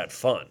 oh, we never had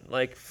fun.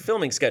 Like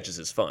filming sketches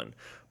is fun.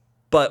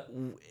 But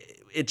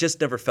it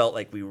just never felt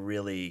like we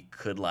really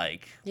could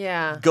like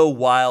go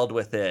wild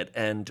with it.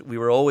 And we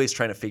were always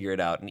trying to figure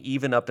it out. And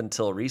even up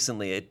until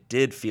recently, it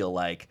did feel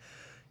like,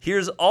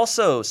 here's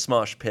also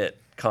Smosh Pit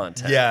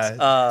content. Yeah,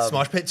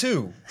 Smosh Pit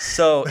 2.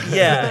 So,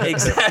 yeah,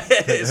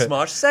 exactly.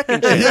 Smosh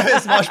Second Channel.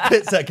 Smosh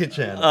Pit Second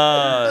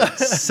Channel.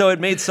 So it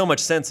made so much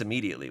sense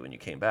immediately when you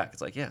came back.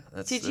 It's like, yeah,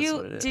 that's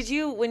what it is. Did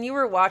you, when you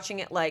were watching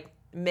it, like,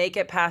 make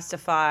it past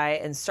Defy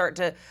and start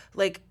to,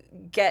 like,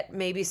 get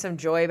maybe some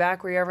joy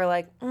back? Were you ever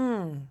like,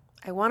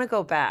 I want to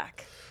go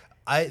back?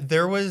 I've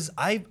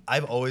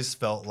always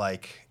felt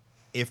like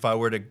if I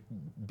were to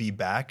be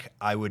back,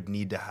 I would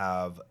need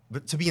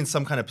to be in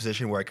some kind of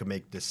position where I could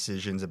make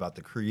decisions about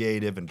the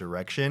creative and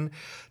direction,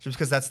 just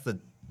because that's the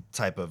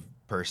type of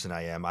person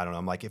I am. I don't know.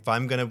 I'm like, if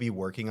I'm going to be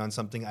working on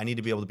something, I need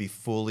to be able to be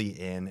fully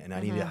in, and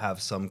I need to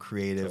have some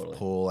creative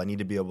pull. I need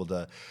to be able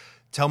to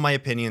tell my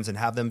opinions and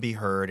have them be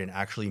heard and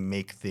actually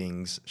make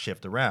things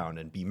shift around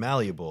and be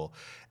malleable.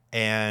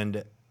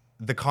 And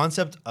the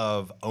concept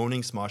of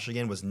owning Smosh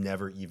again was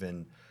never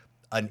even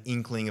an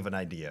inkling of an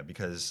idea,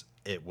 because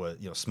it was,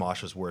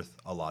 Smosh was worth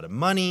a lot of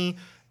money,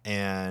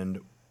 and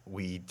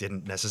we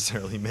didn't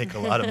necessarily make a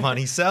lot of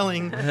money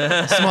selling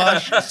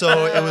Smosh.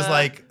 So it was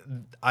like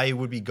I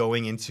would be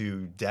going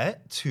into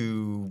debt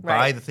to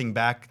buy the thing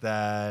back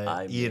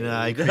that Ian and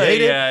I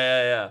created.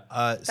 Yeah.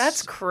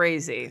 That's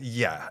crazy.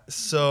 Yeah.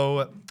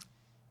 So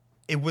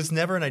it was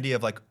never an idea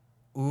of like,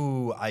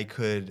 ooh, I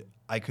could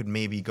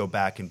maybe go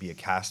back and be a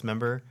cast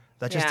member.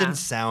 That just Yeah. didn't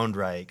sound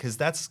right, because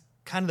that's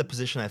kind of the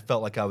position I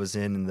felt like I was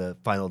in the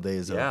final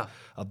days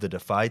of the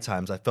Defy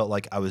times. I felt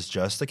like I was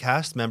just a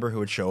cast member who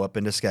would show up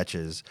into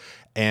sketches.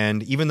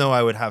 And even though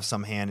I would have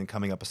some hand in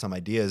coming up with some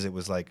ideas, it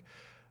was like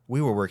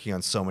we were working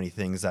on so many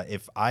things that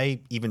if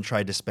I even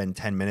tried to spend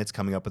 10 minutes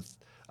coming up with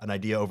an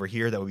idea over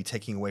here, that would be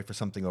taking away for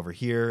something over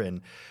here.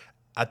 And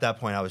at that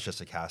point, I was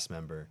just a cast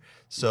member.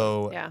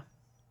 So Yeah.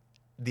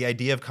 the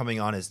idea of coming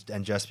on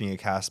and just being a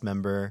cast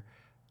member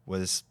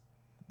was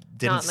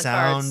Not in the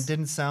cards.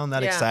 didn't sound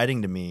that Yeah.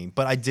 exciting to me.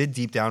 But I did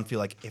deep down feel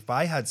like if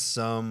I had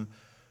some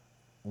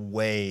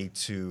way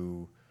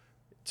to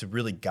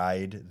really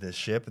guide this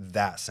ship,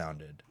 that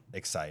sounded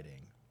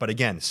exciting. But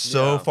again,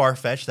 so far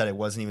fetched that it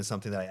wasn't even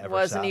something that I ever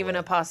Wasn't sat even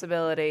with. a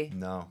possibility.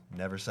 No,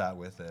 never sat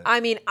with it. I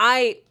mean,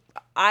 I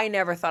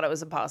never thought it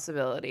was a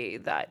possibility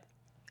that,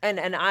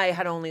 and I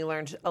had only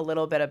learned a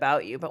little bit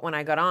about you, but when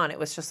I got on, it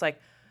was just like,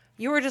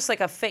 you were just like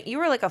you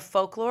were like a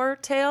folklore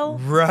tale.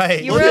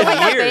 Right. You were Well,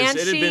 like a years. It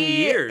had been banshee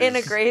years. in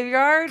a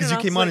graveyard. Because and you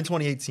I came was on in like,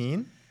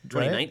 2018?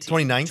 2019.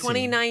 2019.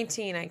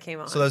 2019 I came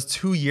on. So that was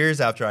 2 years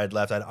after I'd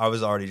left. I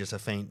was already just a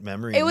faint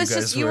memory. it and was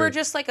guys just, you were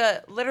just like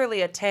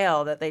literally a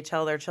tale that they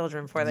tell their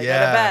children before they go to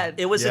Yeah. bed.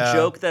 It was Yeah. a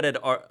joke that had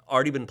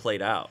already been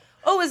played out.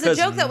 Oh, it was a 'Cause-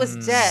 joke that was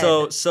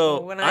dead.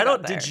 So when I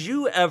don't. got there. Did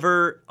you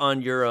ever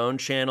on your own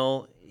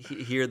channel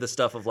hear the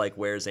stuff of like,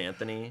 "Where's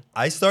Anthony?"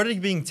 I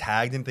started being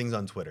tagged in things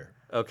on Twitter.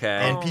 Okay.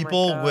 And Oh my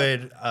people God.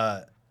 would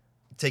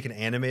take an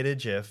animated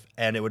GIF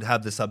and it would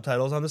have the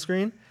subtitles on the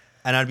screen.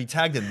 And I'd be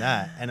tagged in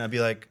that. And I'd be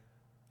like,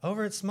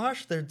 over at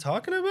Smosh, they're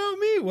talking about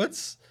me?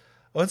 What's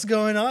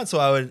going on? So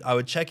I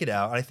would check it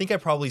out. And I think I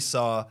probably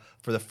saw,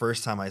 for the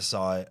first time I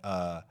saw it,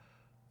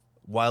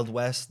 Wild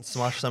West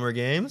Smosh Summer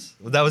Games.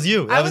 That was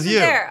you. That I was wasn't you.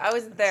 there. I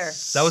wasn't there.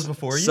 That was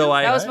before you? So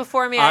That was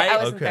before me. I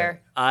wasn't Okay.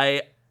 there.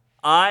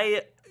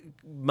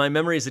 My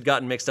memories had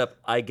gotten mixed up.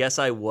 I guess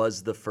I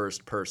was the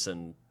first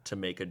person to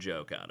make a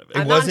joke out of it.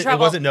 I'm not in It trouble.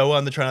 wasn't Noah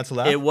on the Try Not to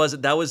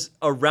Laugh? That was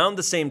around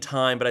the same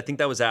time, but I think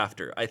that was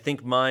after. I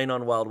think mine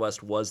on Wild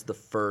West was the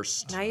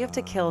first. Now you have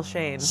to kill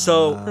Shane.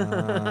 So,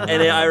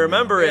 and I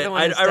remember You're it. the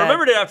one I who's dead.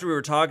 remembered it after we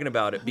were talking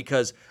about it,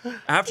 because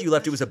after you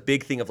left, it was a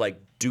big thing of like,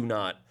 do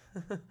not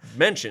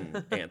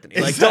mention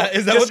Anthony. Like, Is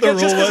that what the rule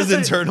just 'cause was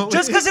it's internally?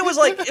 Just because it was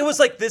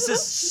like this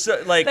is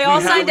so, like They we all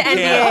have- signed we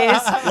can't-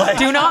 NDAs.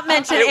 Do not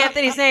mention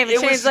Anthony's name. And it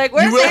Shane's was- like,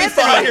 where's You will be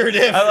Anthony? fired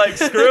if. I'm like,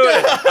 screw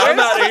it. I'm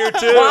out of here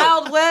too.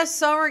 Wild West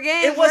Summer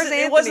Games. It Where's wasn't.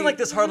 Anthony? It wasn't like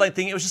this hardline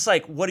thing. It was just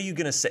like, what are you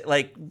gonna say?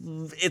 Like,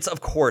 it's of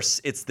course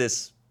it's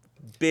this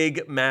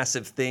big,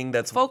 massive thing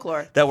that's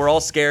folklore that we're all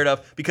scared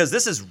of, because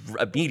this is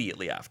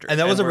immediately after. And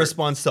that was a we're-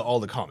 response to all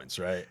the comments,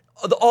 right?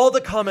 All the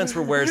comments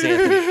were, "Where's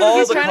Anthony?" All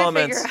He's the trying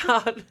comments. to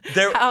figure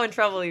there- out how in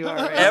trouble you are.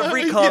 Right?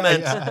 Every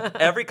comment,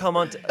 every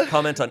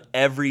comment on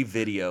every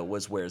video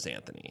was "Where's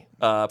Anthony?"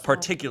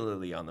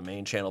 Particularly on the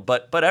main channel,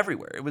 but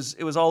everywhere. It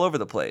was all over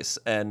the place,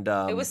 and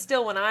It was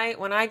still when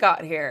I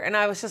got here, and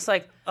I was just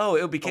like,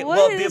 it became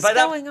what is by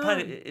that going point,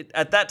 on?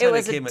 at that time it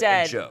was became a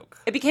dead joke.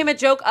 It became a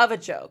joke of a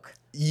joke.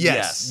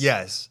 Yes.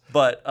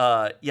 But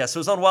so it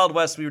was on Wild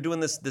West. We were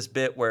doing this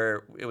bit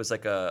where it was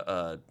like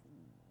a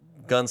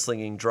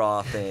gunslinging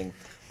draw thing,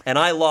 and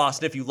I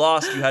lost. And if you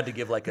lost, you had to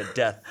give like a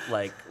death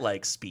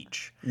like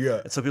speech.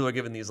 Yeah. And so people are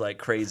giving these like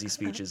crazy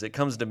speeches. It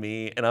comes to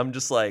me, and I'm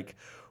just like,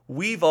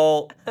 we've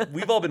all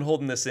been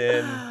holding this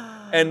in.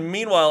 And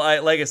meanwhile,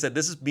 like I said,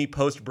 this is me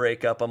post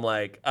breakup. I'm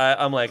like, I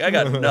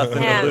got nothing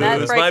Man, to that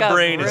lose. My breakup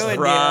brain is ruined you.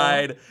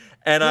 fried.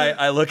 And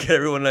I look at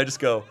everyone and I just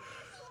go,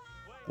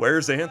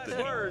 "Where's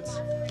Anthony?"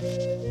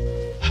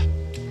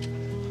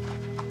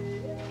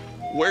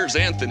 Where's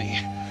Anthony?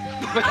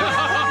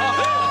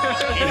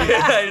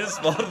 Yeah, I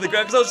just fall to the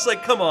ground because I was just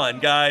like, "Come on,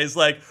 guys!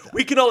 Like,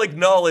 we can all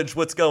acknowledge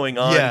what's going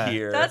on Yeah.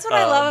 here." That's what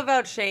I love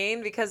about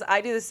Shane, because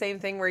I do the same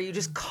thing where you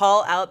just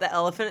call out the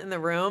elephant in the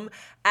room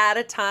at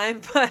a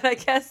time, but I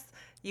guess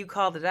you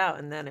called it out,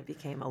 and then it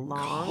became a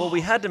long, Well,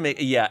 we had to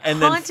make and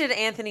haunted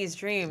Anthony's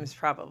dreams,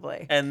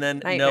 probably. then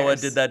Noah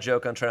Nightmares. did that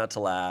joke on Try Not to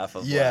Laugh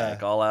of Yeah.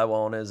 like, "All I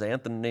want is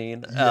Anthony."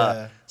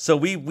 Yeah. So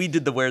we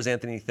did the "Where's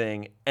Anthony"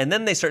 thing, and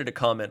then they started to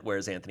comment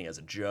 "Where's Anthony" as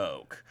a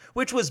joke,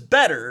 which was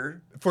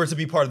better. For it to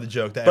be part of the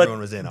joke that But everyone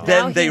was in on.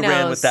 then Now they he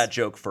ran knows. with that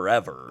joke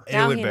forever. It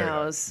Now would he bear-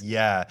 knows.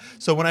 Yeah.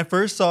 So when I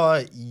first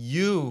saw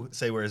you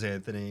say "Where's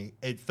Anthony,"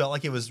 it felt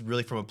like it was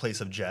really from a place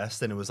of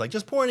jest, and it was like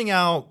just pointing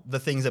out the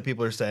things that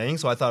people are saying.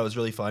 So I thought it was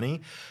really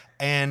funny.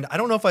 And I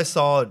don't know if I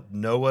saw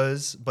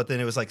Noah's, but then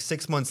it was like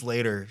 6 months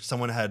later,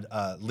 someone had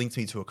linked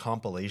me to a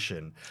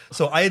compilation.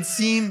 So I had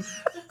seen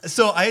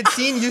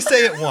you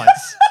say it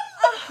once.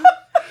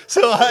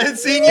 So I had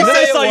seen you And then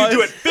say I it saw once. you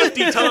do it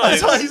 50 I times.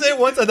 saw you say it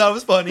once. I thought it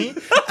was funny,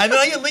 and then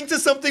I get linked to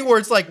something where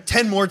it's like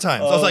 10 more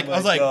times. I was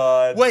like,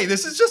 God. wait,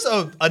 this is just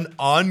an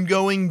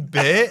ongoing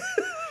bit.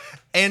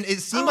 And it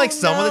seemed like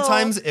some of the no.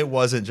 times it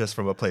wasn't just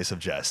from a place of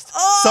jest.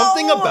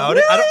 Something about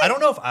it. I don't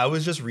know if I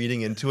was just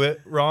reading into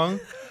it wrong,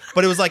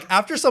 but it was like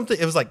after something,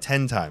 it was like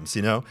 10 times,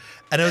 you know?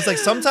 And it was like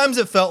sometimes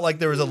it felt like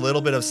there was a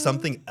little bit of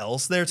something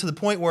else there, to the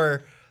point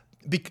where,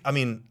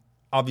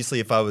 obviously,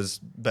 if I was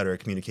better at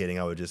communicating,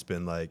 I would just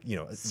been like,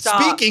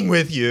 Stop. speaking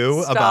with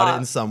you about it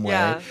in Stop. some way.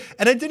 Yeah.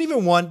 And I didn't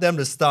even want them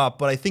to stop,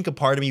 but I think a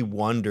part of me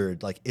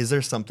wondered, like, is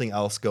there something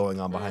else going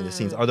on behind the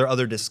scenes? Are there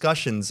other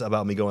discussions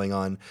about me going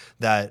on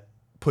that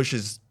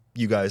pushes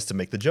you guys to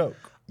make the joke?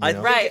 You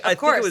know? Right, I of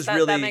course. think it was that,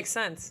 really. that makes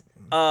sense.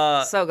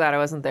 So glad I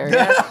wasn't there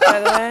yet, by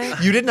the way.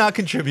 You did not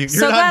contribute.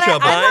 So You're not in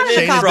glad I'm not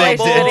in trouble. a Shane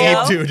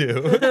compilation did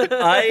deep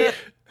doo-doo.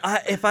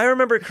 If I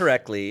remember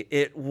correctly,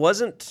 it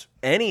wasn't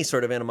any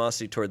sort of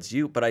animosity towards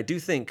you, but I do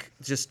think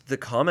just the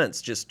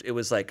comments, it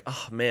was like,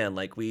 oh man,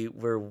 like we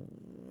were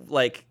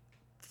like,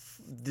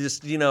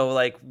 just,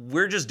 like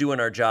we're just doing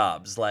our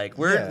jobs. Like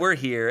we're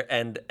here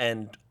and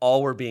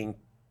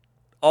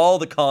all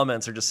the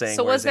comments are just saying.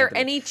 So was there Anthony?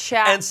 any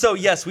chat? And so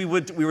yes, we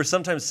were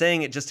sometimes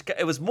saying it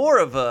it was more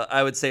of a,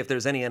 I would say if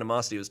there's any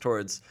animosity, it was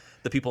towards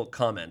the people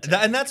commenting.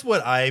 And that's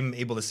what I'm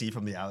able to see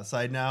from the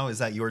outside now, is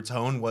that your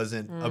tone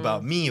wasn't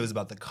about me, it was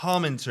about the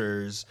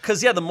commenters.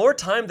 Because the more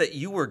time that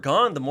you were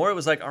gone, the more it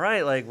was like, all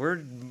right, like we're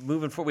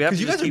moving forward. We have to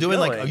Because you guys are keep doing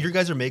going. you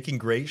guys are making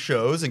great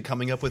shows and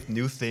coming up with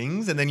new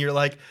things, and then you're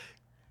like,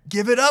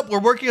 give it up.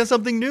 We're working on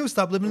something new.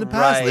 Stop living in the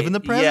past. Live in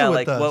the present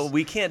with us. Well,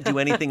 we can't do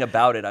anything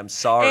about it. I'm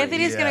sorry.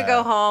 Anthony's gonna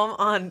go home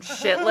on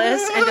shitless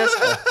and just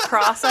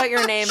cross out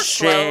your name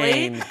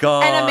Shane, slowly.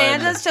 gone. And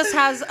Amanda's just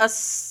has a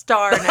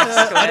star next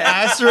to An it.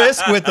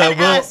 asterisk with a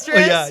will.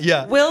 Asterisk.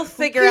 Yeah. We'll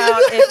figure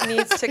out if it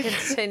needs to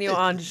continue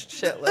on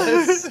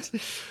shitless.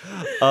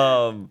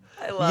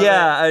 I love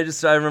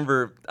it. I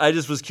remember. I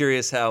just was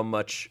curious how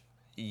much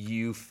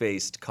you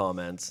faced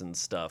comments and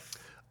stuff.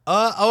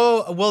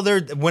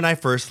 When I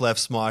first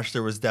left Smosh,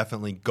 there was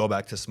definitely go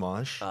back to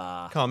Smosh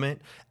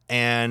comment.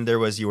 And there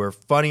was, you were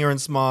funnier in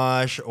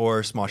Smosh,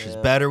 or Smosh is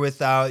better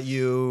without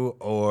you,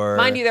 or...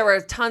 Mind you, there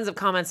were tons of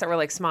comments that were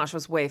like, Smosh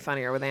was way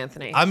funnier with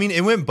Anthony. I mean,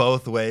 it went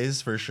both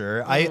ways for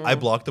sure. I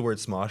blocked the word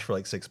Smosh for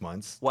like 6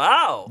 months.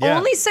 Wow. Yeah.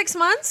 Only 6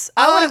 months?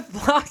 I would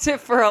have blocked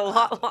it for a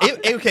lot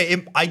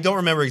longer. I don't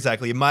remember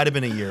exactly. It might have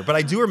been a year, but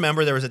I do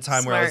remember there was a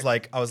time where I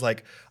was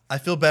like, I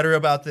feel better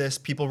about this.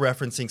 People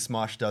referencing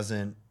Smosh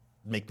doesn't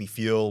make me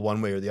feel one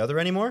way or the other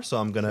anymore, so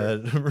I'm gonna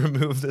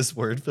remove this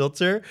word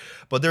filter.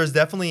 But there was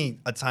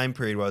definitely a time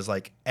period where I was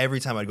like, every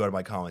time I'd go to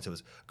my comments, it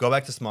was go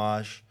back to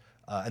Smosh,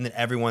 and then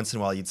every once in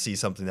a while you'd see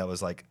something that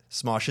was like,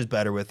 Smosh is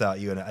better without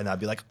you, and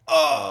I'd be like,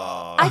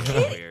 oh,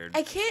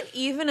 I can't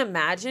even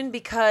imagine,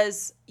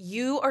 because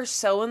you are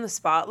so in the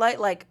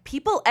spotlight. Like,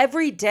 people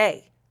every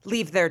day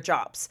leave their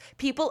jobs.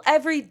 People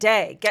every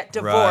day get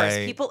divorced.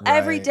 People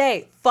every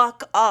day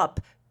fuck up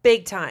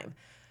big time.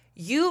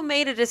 You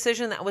made a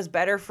decision that was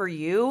better for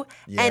you,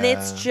 and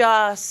it's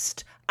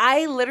just,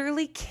 I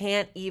literally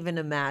can't even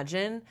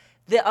imagine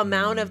the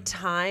amount of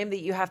time that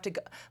you have to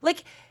go.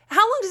 Like, how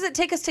long does it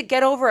take us to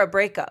get over a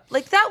breakup?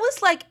 Like, that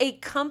was like a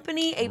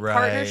company, a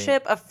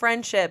partnership, a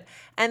friendship,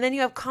 and then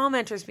you have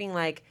commenters being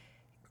like,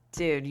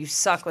 dude, you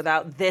suck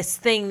without this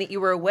thing that you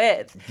were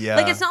with. Yeah.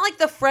 Like, it's not like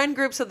the friend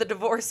groups of the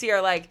divorcee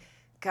are like,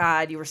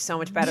 God, you were so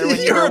much better when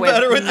you were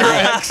better with your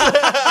ex.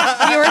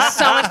 You were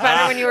so much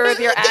better when you were with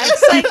your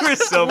ex. Like, You were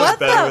so much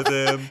better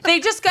with him. They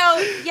just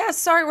go, yeah,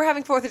 sorry, we're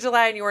having 4th of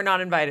July and you were not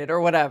invited,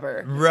 or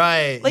whatever.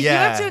 Right. Like, yeah.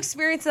 you have to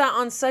experience that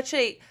on such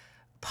a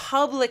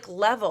public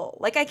level.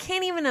 Like, I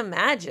can't even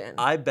imagine.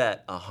 I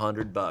bet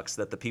 $100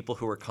 that the people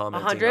who were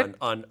commenting 100?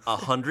 on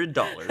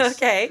 $100.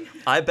 Okay.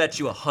 I bet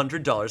you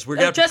 $100. We're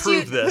gonna have to Just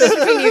prove you, this. just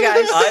between you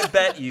guys. I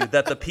bet you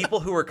that the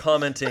people who were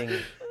commenting,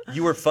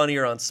 you were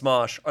funnier on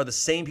Smosh, are the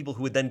same people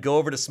who would then go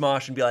over to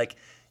Smosh and be like,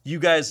 you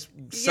guys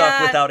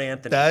suck without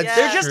Anthony. That's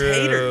They're just true.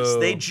 haters.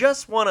 They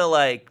just want to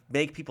like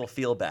make people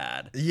feel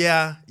bad.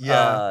 Yeah.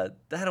 I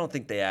don't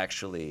think they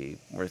actually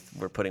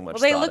were putting much.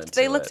 Well, they thought looked. into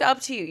They it. looked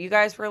up to you. You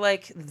guys were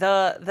like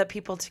the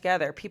people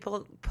together.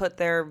 People put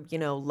their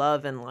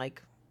love and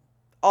like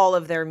all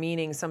of their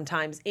meaning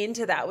sometimes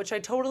into that, which I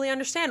totally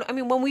understand. I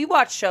mean, when we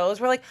watch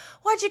shows, we're like,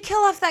 why'd you kill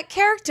off that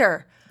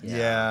character?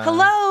 Yeah.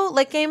 Hello,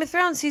 like Game of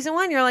Thrones season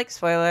 1, you're like,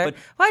 spoiler, But-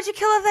 why'd you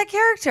kill off that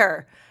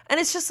character? And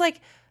it's just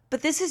like,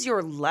 but this is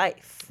your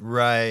life.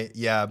 Right.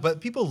 Yeah. But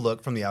people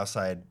look from the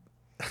outside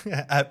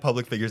at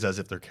public figures as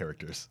if they're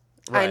characters.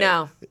 I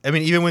know. I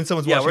mean, even when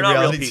someone's watching we're a not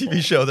real reality people.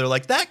 TV show, they're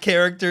like, that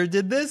character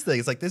did this thing.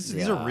 It's like,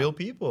 these are real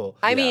people.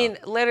 I mean,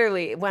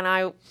 literally, when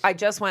I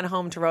just went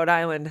home to Rhode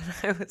Island,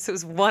 it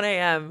was 1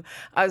 a.m.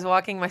 I was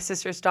walking my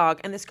sister's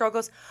dog, and this girl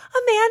goes,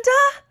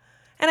 Amanda?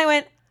 And I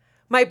went,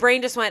 my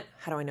brain just went,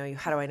 how do I know you?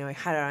 How do I know you?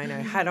 How do I know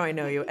you? How do I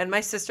know you? And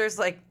my sister's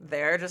like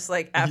there, just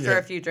like after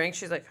a few drinks,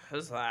 she's like,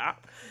 who's that?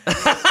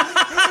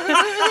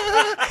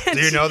 Do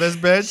you know this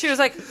bitch? She was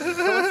like, who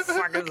the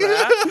fuck is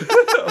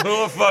that?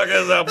 Who the fuck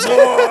is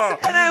that?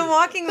 And I'm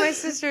walking my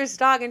sister's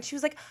dog, and she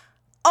was like,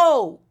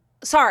 oh,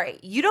 sorry,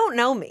 you don't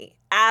know me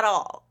at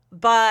all,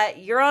 but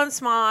you're on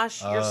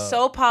Smosh. You're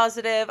so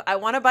positive. I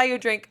want to buy you a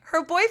drink.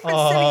 Her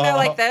boyfriend's sitting there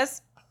like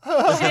this.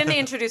 She didn't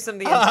introduce him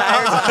the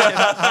entire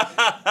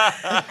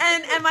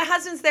time. And my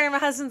husband's there, and my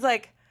husband's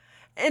like,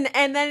 and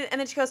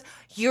then she goes,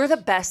 you're the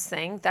best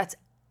thing that's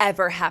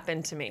ever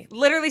happened to me.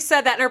 Literally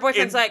said that, and her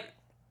boyfriend's like,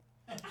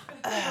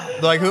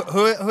 Like who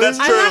That's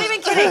is true. I'm not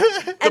even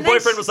kidding. The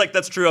boyfriend was like,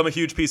 "That's true. I'm a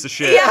huge piece of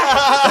shit." Yeah.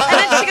 And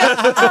then she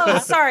goes, "Oh,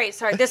 sorry.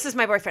 This is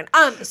my boyfriend."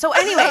 So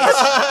anyways,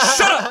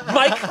 Shut up,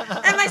 Mike.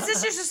 and my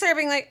sister's just there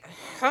being like,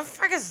 "What the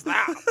fuck is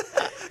that?"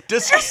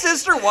 Does your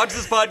sister watch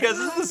this podcast? This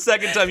is the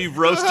second time you've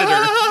roasted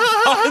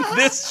her on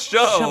this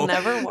show. She'll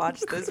never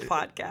watch this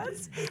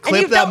podcast.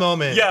 Clip that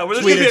moment. Yeah, well, there's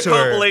tweet gonna be it a to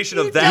her. compilation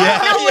of You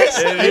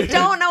that.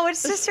 don't know which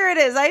sister it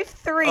is. I have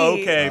 3.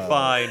 Okay,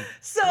 fine.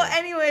 So,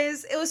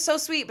 anyways, it was so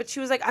sweet. But she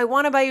was like, "I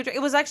want to buy you a drink."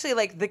 It was actually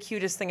like the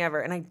cutest thing ever.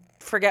 And I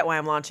forget why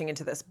I'm launching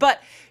into this,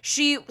 but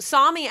she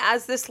saw me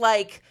as this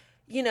like,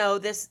 you know,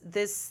 this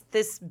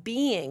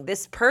being,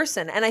 this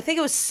person, and I think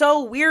it was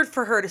so weird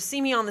for her to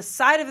see me on the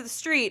side of the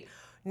street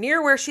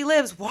near where she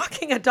lives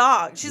walking a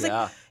dog. She's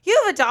Yeah. like, "You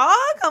have a dog?"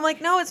 I'm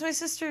like, "No, it's my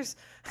sister's."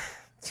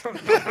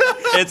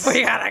 It's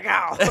We gotta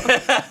go.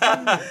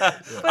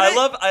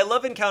 I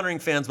love encountering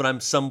fans when I'm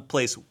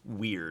someplace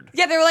weird.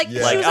 Yeah, they were like, Yeah.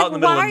 she Like was out like, in the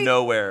middle "Why of are you-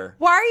 nowhere.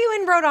 Why are you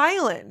in Rhode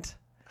Island?"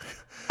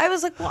 I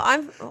was like,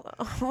 well,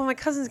 my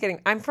cousin's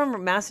I'm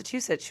from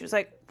Massachusetts. She was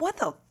like, "What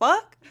the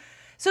fuck?"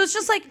 So it's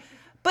just like,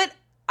 but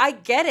I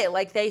get it.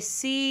 Like they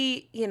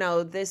see, you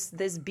know, this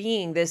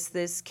being,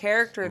 this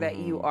character that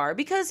you are,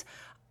 because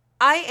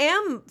I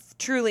am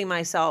truly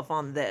myself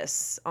on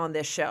this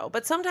show.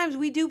 But sometimes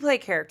we do play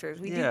characters.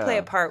 We do play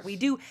Yeah. a part. We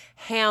do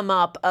ham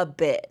up a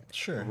bit.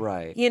 Sure.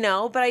 Right. You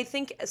know, but I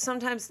think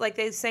sometimes, like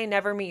they say,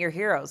 never meet your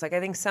heroes. Like I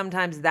think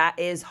sometimes that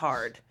is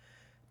hard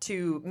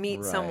to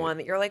meet Right. someone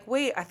that you're like,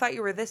 wait, I thought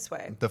you were this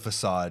way. The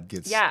facade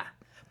gets. Yeah.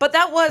 But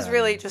that was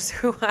really just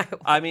who I was.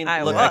 I mean,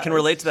 look, I can was.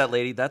 relate to that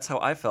lady. That's how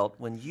I felt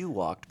when you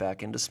walked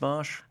back into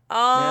Smosh.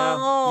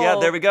 Oh. Yeah,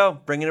 there we go.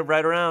 Bringing it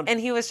right around. And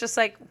he was just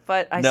like,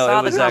 but I No, saw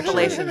it the was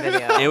actually- compilation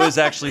video. It was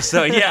actually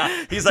so,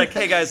 yeah. He's like,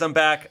 "Hey guys, I'm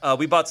back.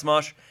 We bought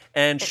Smosh.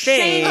 And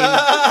Shane,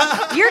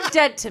 You're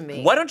dead to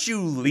me. why don't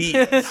you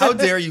leave?" How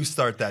dare you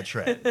start that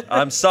trend?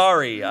 I'm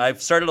sorry. I've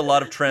started a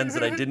lot of trends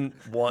that I didn't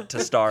want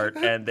to start,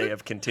 and they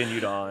have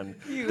continued on.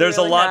 There's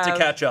a really lot have.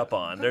 to catch up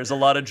on. There's a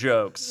lot of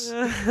jokes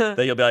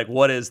that you'll be like,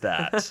 "What is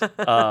that?"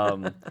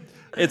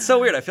 It's so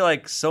weird. I feel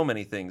like so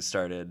many things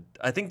started.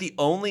 I think the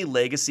only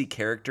legacy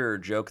character or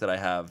joke that I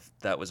have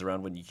that was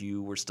around when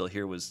you were still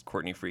here was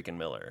Courtney freaking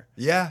Miller.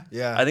 Yeah.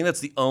 I think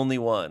that's the only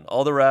one.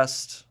 All the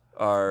rest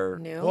are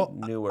New? Well,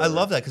 newer. I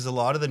love that because a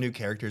lot of the new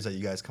characters that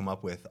you guys come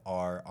up with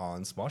are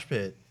on Smosh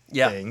Pit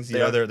Yeah, things. they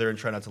You know, are. they're in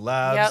Try Not to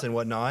Labs Yep. and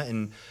whatnot,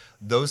 and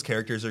those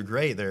characters are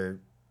great.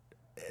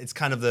 It's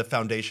kind of the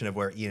foundation of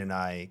where Ian and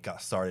I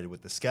got started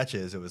with the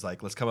sketches. It was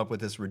like, let's come up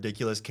with this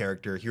ridiculous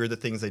character. Here are the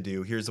things they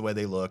do. Here's the way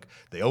they look.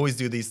 They always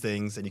do these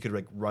things, and you could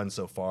like run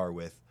so far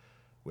with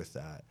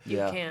that. You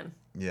Yeah. can.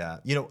 Yeah.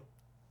 You know,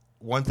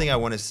 one thing I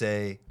want to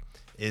say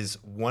is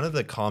one of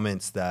the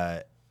comments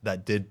that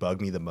did bug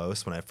me the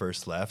most when I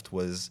first left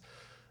were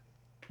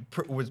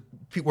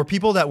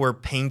people that were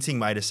painting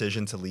my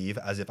decision to leave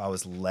as if I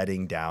was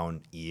letting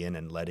down Ian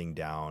and letting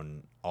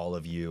down all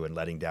of you and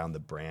letting down the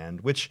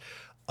brand, which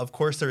of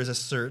course there is a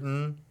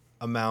certain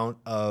amount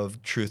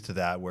of truth to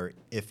that, where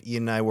if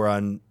Ian and I were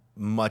on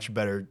much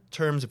better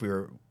terms, if we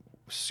were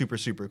super,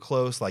 super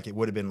close, like it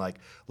would have been like,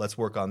 let's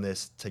work on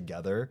this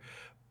together.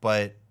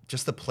 But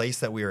just the place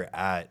that we were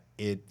at,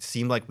 it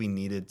seemed like we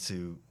needed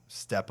to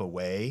step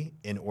away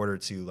in order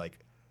to like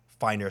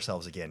find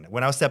ourselves again.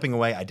 When I was stepping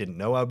away, I didn't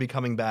know I would be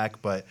coming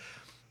back, but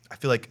I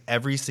feel like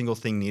every single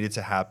thing needed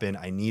to happen.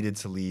 I needed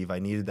to leave. I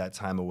needed that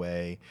time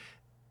away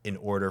in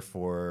order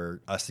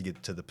for us to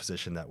get to the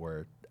position that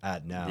we're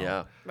at now.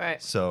 Yeah.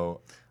 Right.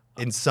 So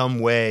in some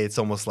way, it's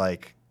almost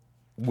like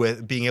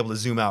with being able to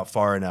zoom out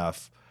far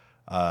enough,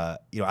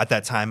 at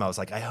that time I was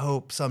like, I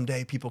hope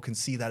someday people can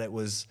see that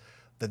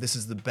this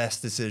is the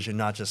best decision,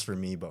 not just for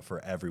me, but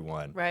for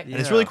everyone. Right. And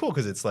it's Yeah. really cool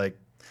because it's like,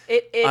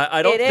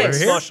 I don't it think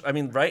is. Smosh. I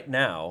mean, right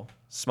now,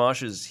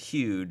 Smosh is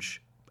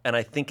huge, and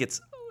I think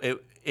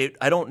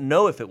I don't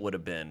know if it would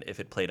have been if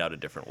it played out a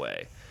different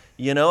way.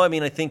 You know, I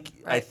mean, I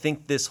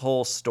think this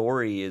whole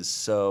story is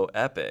so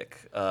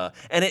epic,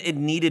 and it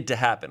needed to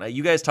happen.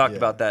 You guys talked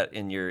about that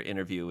in your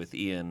interview with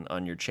Ian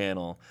on your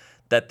channel,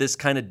 that this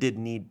kind of did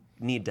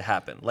need to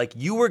happen. Like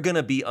you were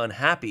gonna be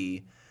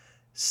unhappy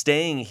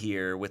staying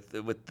here with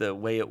the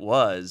way it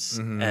was,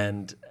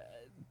 and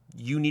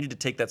you needed to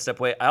take that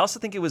step away. I also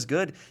think it was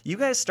good. You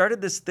guys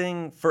started this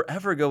thing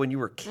forever ago when you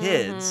were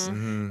kids,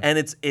 and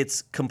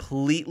it's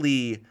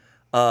completely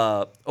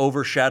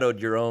overshadowed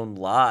your own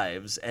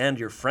lives and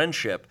your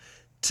friendship.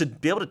 To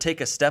be able to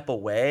take a step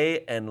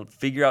away and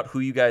figure out who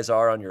you guys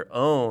are on your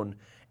own,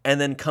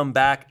 and then come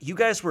back. You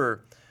guys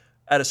were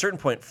at a certain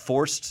point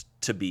forced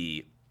to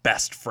be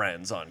best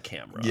friends on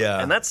camera,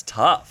 and that's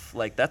tough.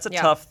 Like that's a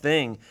tough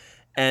thing,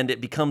 and it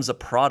becomes a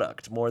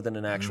product more than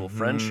an actual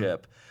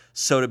friendship.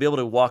 So to be able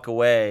to walk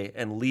away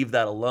and leave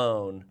that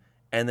alone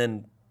and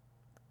then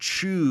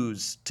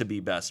choose to be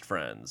best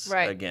friends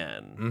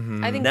again.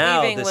 I think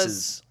Now leaving this was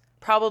is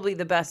probably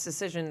the best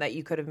decision that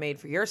you could have made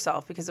for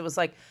yourself, because it was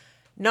like,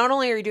 not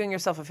only are you doing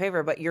yourself a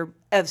favor, but you're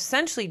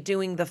essentially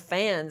doing the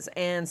fans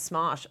and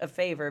Smosh a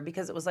favor,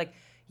 because it was like,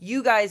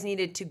 you guys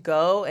needed to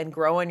go and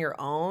grow on your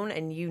own,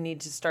 and you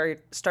need to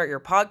start your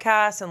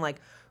podcast and like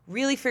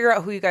really figure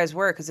out who you guys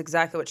were, because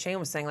exactly what Shane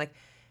was saying, like,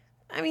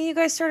 I mean, you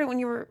guys started when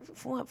you were,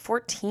 what,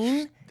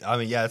 14? I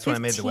mean, yeah, that's when I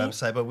made the 15?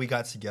 website, but we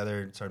got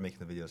together and started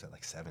making the videos at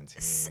like 17.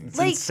 It's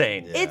Like,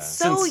 insane. Yeah. It's It's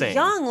so insane.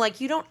 young.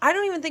 Like, I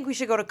don't even think we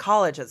should go to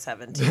college at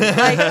 17.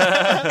 Like,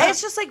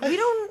 it's just like, you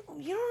don't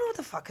know what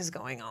the fuck is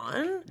going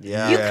on.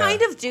 Yeah. You Yeah.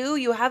 kind of do.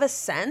 You have a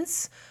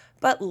sense,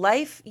 but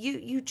life,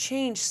 you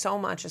change so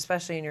much,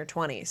 especially in your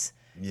 20s.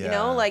 You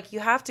know, Yeah. like, you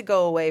have to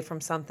go away from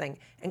something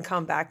and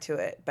come back to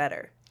it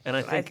better. And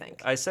I That's what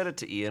think I said it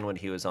to Ian when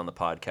he was on the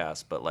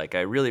podcast, but like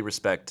I really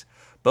respect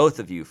both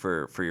of you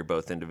for your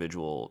both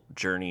individual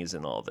journeys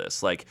and all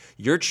this. Like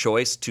your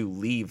choice to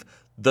leave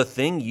the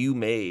thing you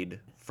made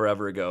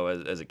forever ago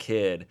as a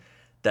kid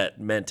that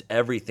meant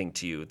everything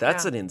to you.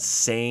 That's Yeah. an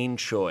insane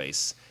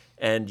choice.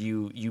 And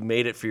you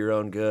made it for your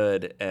own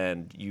good,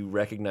 and you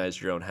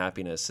recognized your own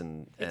happiness,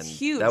 and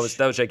huge. that was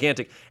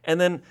gigantic. And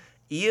then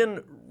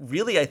Ian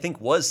really, I think,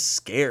 was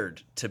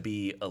scared to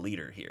be a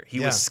leader here. He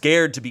Yeah. was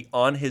scared to be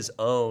on his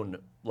own,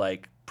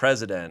 like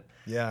president.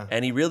 Yeah.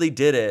 And he really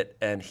did it,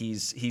 and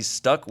he's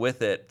stuck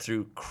with it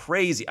through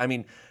crazy. I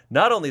mean,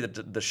 not only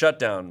the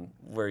shutdown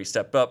where he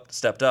stepped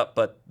up,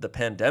 but the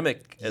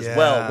pandemic as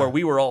well, Yeah. where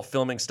we were all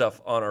filming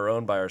stuff on our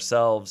own by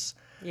ourselves.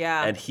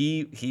 Yeah. And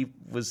he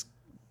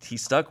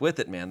stuck with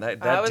it, man.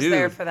 That I was dude,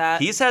 there for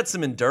that. He's had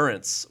some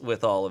endurance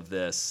with all of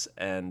this,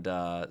 and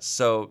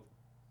so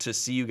to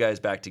see you guys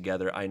back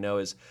together, I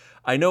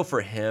know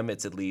for him,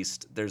 it's at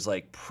least there's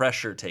like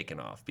pressure taken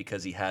off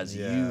because he has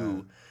Yeah.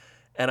 you,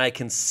 and I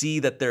can see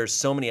that there's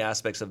so many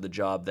aspects of the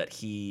job that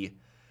he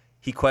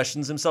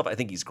questions himself. I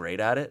think he's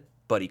great at it,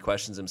 but he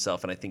questions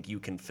himself, and I think you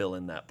can fill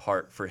in that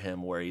part for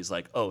him where he's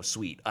like, "Oh,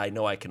 sweet, I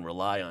know I can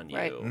rely on you."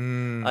 Right.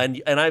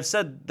 And I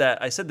said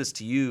this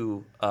to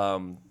you.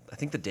 I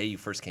think the day you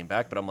first came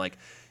back, but I'm like,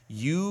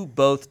 you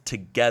both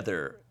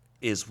together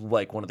is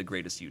like one of the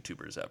greatest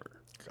YouTubers ever.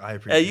 I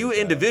appreciate You that.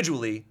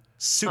 individually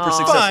super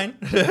successful. Fine.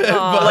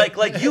 But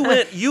like you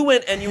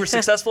went and you were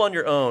successful on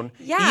your own.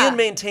 Yeah. Ian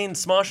maintained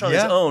Smosh on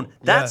his Yeah. own. Yeah.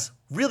 That's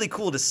really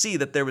cool to see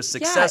that there was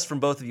success Yeah. from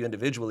both of you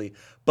individually,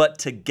 but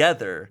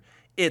together,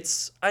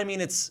 it's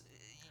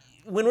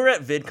when we're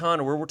at VidCon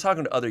or we're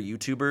talking to other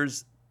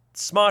YouTubers,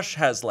 Smosh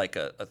has like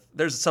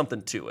there's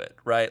something to it,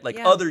 right? Like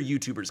Yeah. other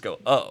YouTubers go,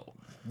 "Oh,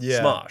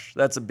 Yeah. Smosh,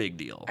 that's a big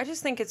deal." I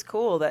just think it's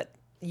cool that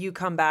you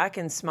come back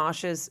and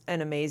Smosh is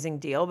an amazing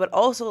deal, but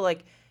also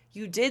like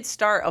you did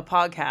start a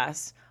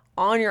podcast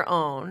on your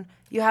own.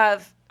 You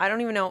have, I don't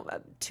even know,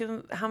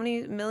 how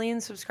many million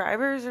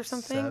subscribers or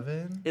something?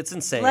 7? It's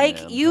insane. Like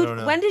man. I don't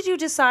know. when did you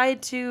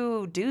decide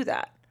to do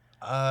that?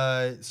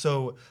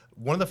 So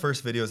one of the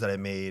first videos that I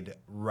made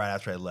right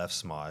after I left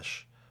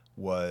Smosh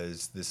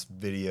was this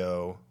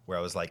video where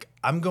I was like,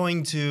 I'm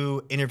going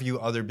to interview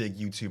other big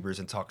YouTubers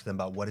and talk to them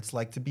about what it's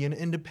like to be an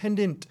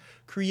independent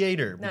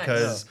creator, Nice.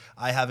 because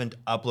I haven't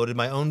uploaded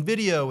my own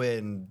video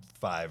in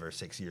 5 or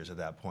 6 years at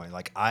that point.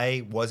 Like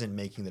I wasn't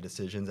making the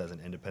decisions as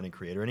an independent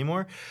creator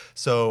anymore.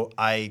 So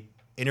I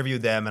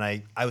interviewed them,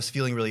 and I was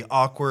feeling really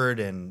awkward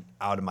and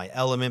out of my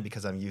element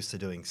because I'm used to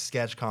doing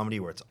sketch comedy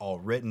where it's all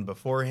written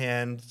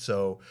beforehand.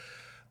 So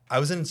I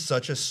was in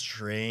such a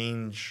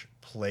strange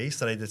place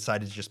that I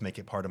decided to just make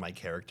it part of my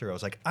character. I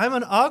was like, I'm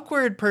an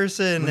awkward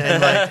person,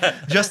 and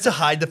like just to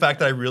hide the fact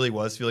that I really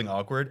was feeling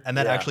awkward. And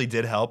that Yeah. actually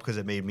did help because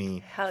it made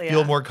me Hell yeah.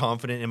 feel more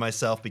confident in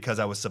myself because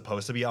I was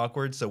supposed to be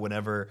awkward. So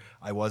whenever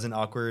I wasn't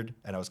awkward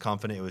and I was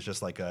confident, it was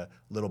just like a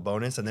little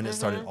bonus. And then it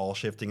started all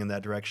shifting in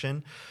that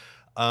direction.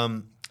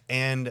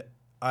 And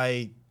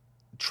I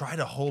tried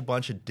a whole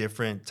bunch of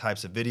different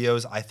types of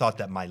videos. I thought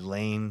that my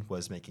lane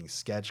was making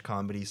sketch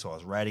comedy, so I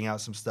was writing out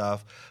some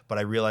stuff. But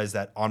I realized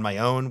that on my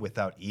own,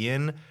 without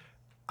Ian,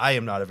 I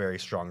am not a very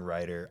strong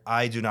writer.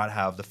 I do not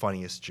have the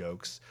funniest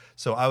jokes.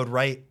 So I would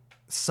write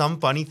some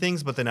funny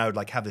things, but then I would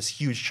like have this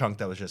huge chunk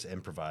that was just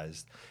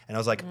improvised. And I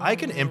was like, I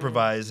can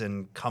improvise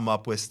and come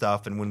up with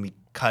stuff. And when we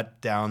cut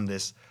down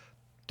this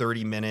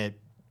 30-minute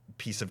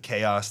piece of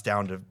chaos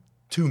down to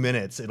 2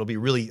 minutes, it'll be a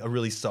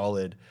really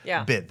solid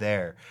Yeah. bit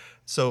there.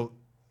 So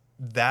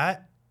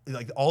that,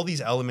 like all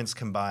these elements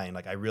combined,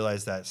 like I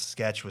realized that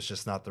sketch was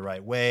just not the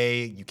right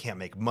way. You can't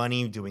make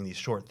money doing these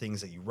short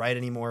things that you write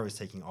anymore. It was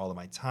taking all of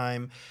my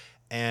time.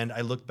 And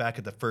I looked back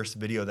at the first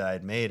video that I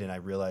had made, and I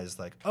realized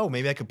like, oh,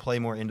 maybe I could play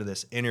more into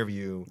this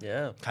interview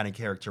Yeah. kind of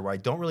character where I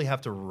don't really have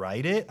to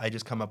write it. I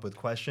just come up with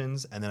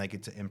questions, and then I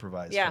get to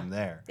improvise Yeah. from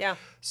there. Yeah.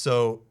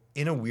 So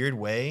in a weird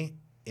way,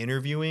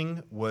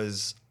 interviewing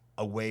was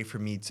a way for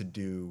me to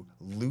do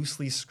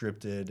loosely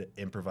scripted,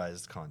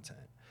 improvised content.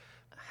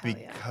 Hell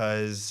yeah.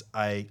 Because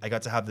I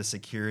got to have the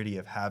security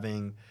of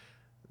having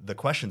the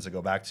questions to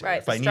go back to.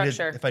 Right, the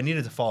structure. If I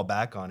needed to fall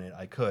back on it,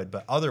 I could.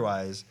 But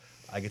otherwise,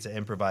 I get to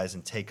improvise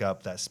and take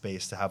up that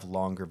space to have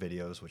longer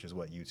videos, which is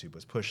what YouTube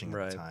was pushing at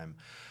Right. the time.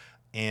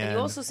 And you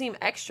also seem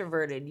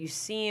extroverted. You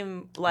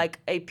seem like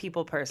a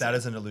people person. that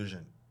is an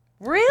illusion.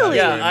 Really?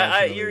 Very much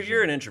Yeah, an you're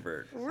illusion. an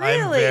introvert.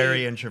 Really? I'm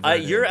very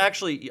introverted. You're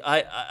actually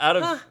out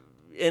of,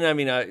 and I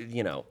mean, I'm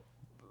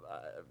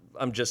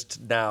just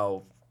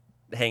now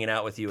hanging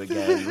out with you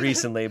again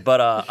recently, but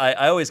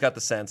I always got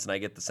the sense, and I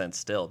get the sense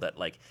still, that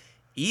like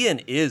Ian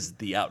is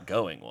the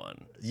outgoing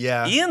one.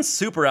 Yeah. Ian's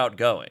super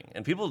outgoing,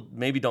 and people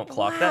maybe don't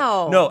clock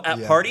Wow. that. No, at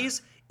Yeah.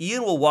 parties,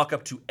 Ian will walk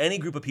up to any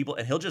group of people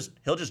and he'll just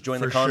join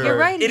For the convo. sure. You're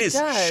right, It he is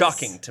does.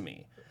 shocking to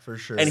me. For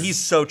sure. And he's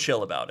so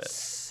chill about it.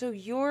 So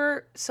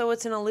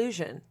it's an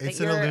illusion. It's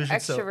that an you're illusion,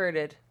 so-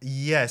 extroverted.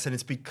 Yes, and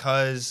it's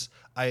because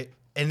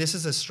and this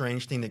is a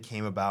strange thing that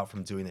came about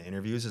from doing the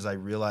interviews, is I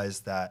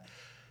realized that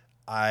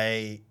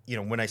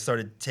when I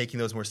started taking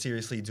those more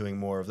seriously, doing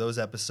more of those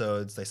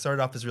episodes, they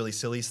started off as really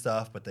silly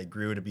stuff, but they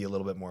grew to be a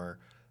little bit more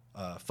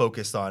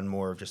focused on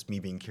more of just me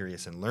being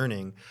curious and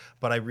learning.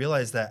 But I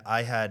realized that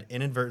I had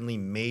inadvertently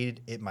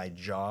made it my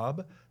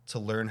job to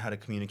learn how to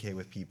communicate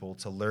with people,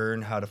 to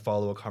learn how to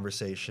follow a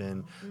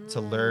conversation, to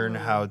learn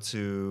how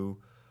to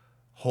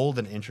hold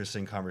an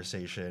interesting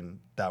conversation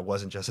that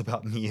wasn't just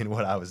about me and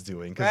what I was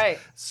doing. Because Right.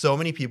 so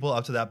many people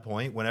up to that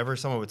point, whenever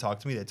someone would talk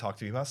to me, they'd talk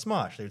to me about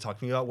Smosh. They would talk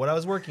to me about what I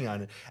was working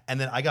on. And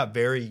then I got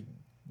very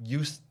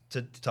used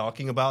to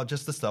talking about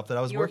just the stuff that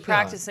I was You were working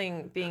on.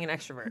 practicing being an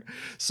extrovert.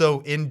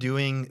 So in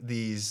doing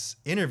these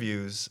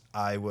interviews,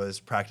 I was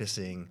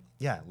practicing,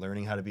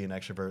 learning how to be an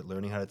extrovert,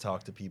 learning how to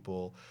talk to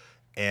people.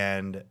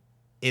 And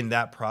in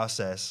that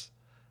process,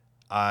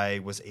 I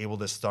was able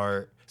to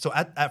start. So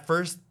at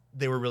first,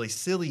 they were really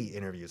silly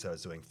interviews I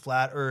was doing.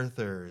 Flat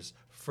earthers,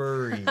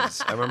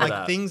 furries. I remember like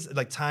that. things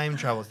like time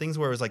travel, things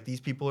where it was like, these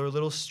people are a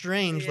little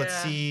strange. Let's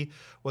Yeah. see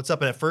what's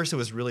up. And at first, it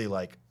was really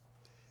like,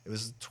 it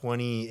was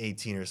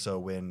 2018 or so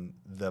when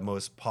the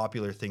most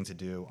popular thing to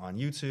do on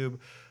YouTube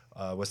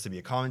was to be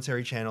a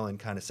commentary channel and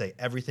kind of say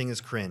everything is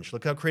cringe.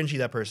 Look how cringy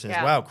that person is.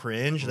 Yeah. Wow,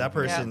 cringe. That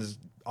person's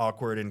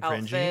awkward and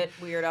cringy. Outfit,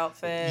 weird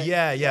outfit.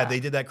 Yeah, they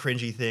did that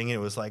cringy thing, and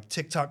it was like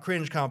TikTok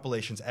cringe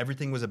compilations.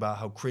 Everything was about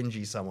how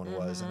cringy someone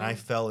was, and I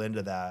fell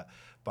into that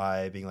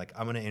by being like,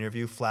 I'm going to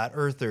interview flat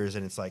earthers,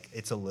 and it's like,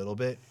 it's a little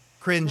bit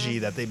cringy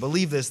that they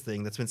believe this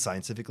thing that's been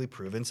scientifically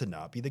proven to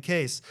not be the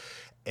case.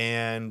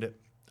 And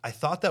I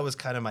thought that was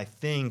kind of my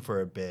thing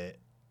for a bit,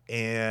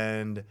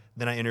 and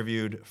then I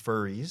interviewed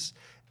furries,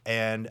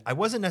 and I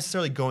wasn't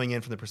necessarily going in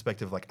from the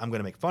perspective of like, I'm going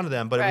to make fun of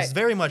them, but it was Right.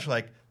 very much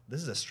like,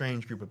 this is a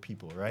strange group of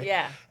people, right?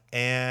 Yeah.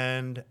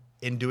 And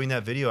in doing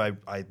that video,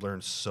 I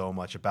learned so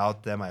much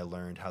about them. I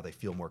learned how they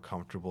feel more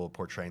comfortable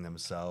portraying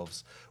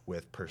themselves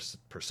with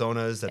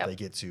personas that Yep. they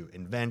get to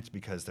invent,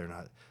 because they're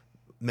not,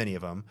 many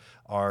of them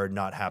are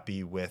not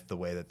happy with the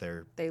way that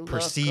they're They look or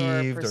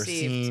perceived or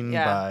perceived, seen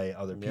yeah. by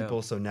other Yeah.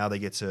 people. So now they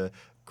get to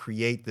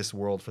create this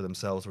world for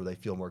themselves where they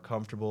feel more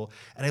comfortable.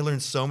 And I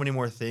learned so many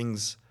more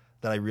things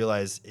that I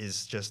realized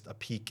is just a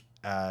peek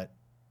at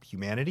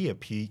humanity, a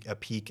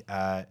peek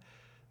at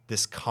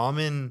this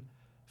common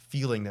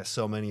feeling that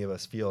so many of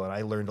us feel. And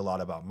I learned a lot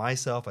about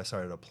myself. I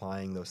started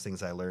applying those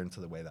things I learned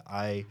to the way that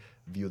I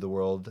view the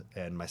world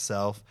and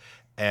myself.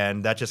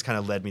 And that just kind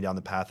of led me down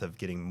the path of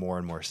getting more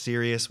and more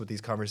serious with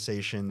these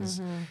conversations.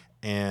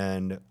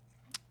 And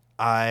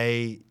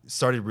I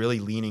started really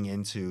leaning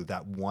into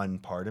that one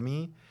part of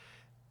me.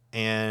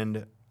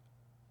 And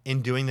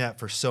in doing that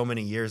for so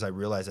many years, I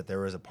realized that there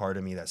was a part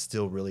of me that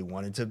still really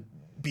wanted to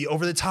be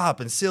over the top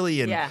and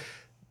silly. And Yeah.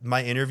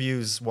 my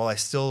interviews, while I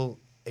still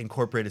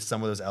incorporated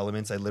some of those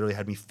elements, I literally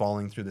had me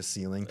falling through the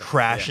ceiling,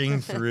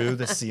 crashing through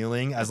the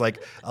ceiling as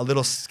like a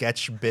little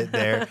sketch bit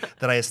there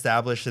that I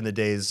established in the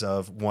days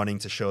of wanting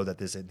to show that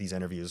these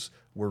interviews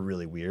were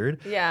really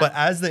weird. Yeah. But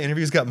as the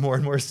interviews got more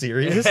and more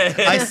serious,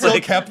 I still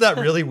kept that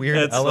really weird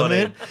That's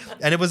element.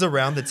 And it was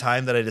around the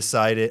time that I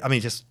decided,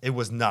 it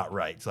was not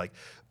right. It's like,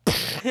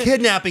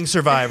 kidnapping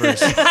survivors,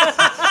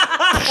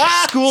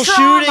 school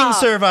Trauma. shooting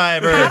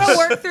survivors. How to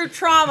work through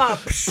trauma.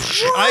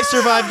 I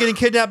survived getting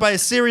kidnapped by a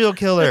serial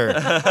killer.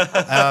 The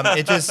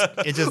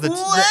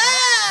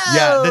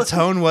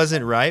tone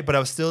wasn't right, but I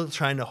was still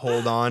trying to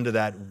hold on to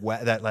that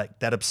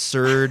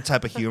absurd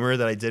type of humor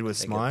that I did with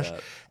Smosh,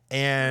 that.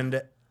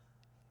 and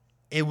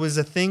it was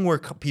a thing where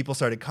people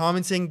started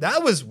commenting.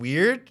 That was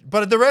weird,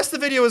 but the rest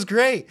of the video was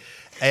great.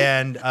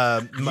 And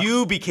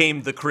You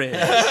became the cringe.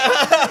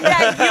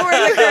 Yeah, you were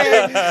the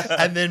cringe.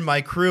 and then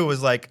my crew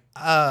was like,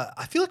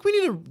 I feel like we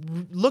need to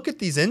look at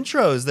these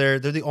intros. They're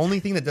the only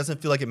thing that doesn't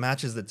feel like it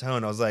matches the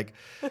tone. I was like,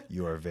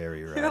 you are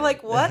very right. You're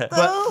like, what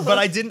though? but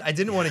I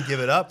didn't want to give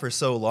it up for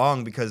so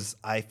long, because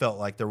I felt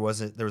like there was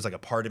like a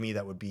part of me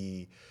that would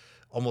be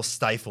almost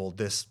stifled,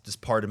 this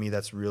part of me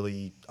that's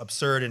really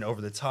absurd and over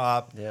the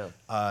top.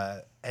 Yeah.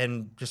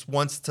 And just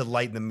wants to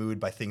lighten the mood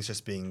by things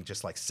just being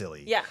just like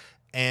silly. Yeah.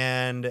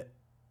 And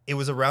it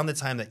was around the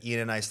time that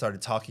Ian and I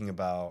started talking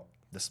about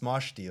the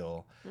Smosh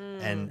deal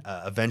and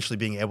eventually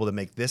being able to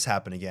make this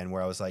happen again,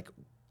 where I was like,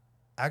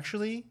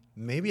 actually,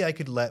 maybe I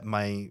could let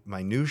my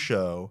new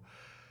show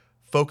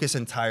focus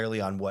entirely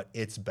on what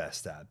it's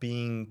best at,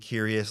 being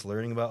curious,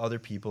 learning about other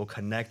people,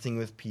 connecting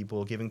with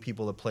people, giving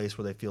people a place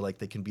where they feel like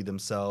they can be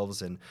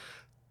themselves, and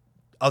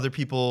other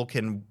people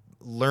can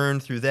learn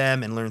through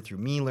them and learn through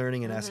me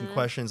learning and asking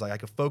questions. Like, I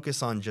could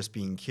focus on just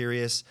being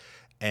curious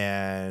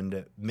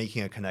and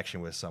making a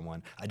connection with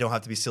someone. I don't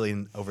have to be silly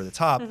and over the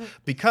top,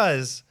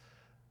 because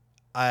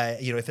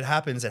if it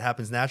happens, it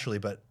happens naturally.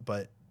 But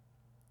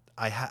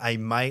I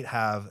might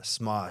have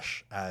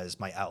Smosh as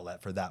my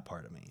outlet for that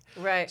part of me.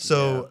 Right.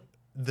 So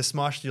the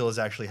Smosh deal has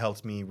actually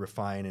helped me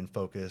refine and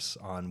focus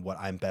on what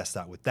I'm best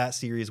at with that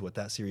series, what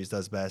that series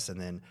does best,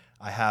 and then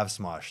I have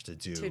Smosh to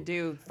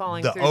do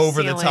falling the through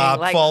over the the ceiling, top,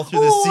 like, fall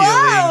through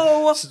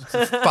whoa!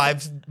 the ceiling,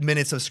 5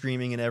 minutes of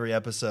screaming in every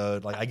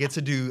episode. Like I get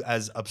to do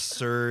as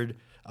absurd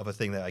of a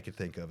thing that I could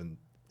think of. And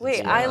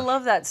Wait, I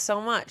love that so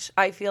much.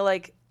 I feel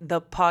like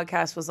the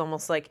podcast was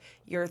almost like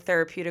your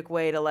therapeutic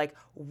way to like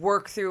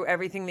work through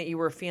everything that you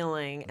were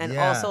feeling. And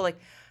also like,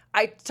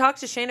 I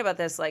talked to Shane about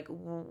this, like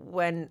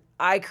when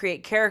I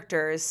create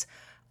characters,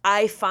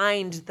 I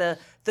find the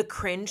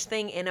cringe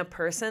thing in a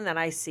person that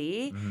I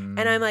see, and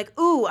I'm like,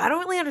 ooh, I don't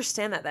really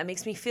understand that. That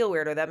makes me feel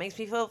weird, or that makes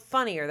me feel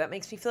funny, or that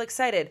makes me feel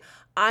excited.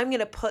 I'm going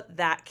to put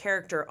that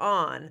character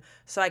on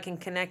so I can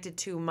connect it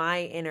to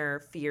my inner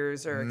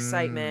fears or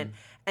excitement,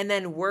 and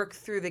then work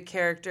through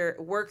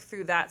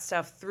that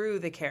stuff through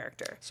the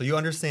character. So you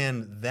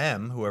understand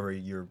them, whoever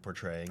you're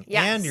portraying,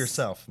 and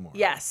yourself more.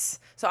 Yes.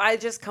 So I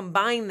just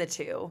combine the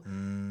two.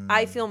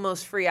 I feel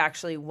most free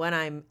actually when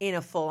I'm in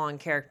a full-on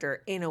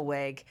character, in a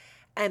wig,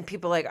 and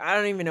people are like, I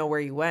don't even know where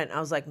you went. I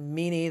was like,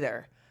 me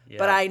neither. Yeah.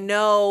 But I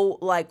know,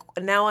 like,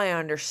 now I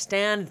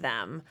understand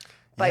them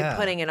by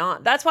putting it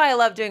on. That's why I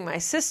love doing my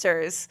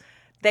sisters.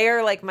 They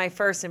are like my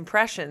first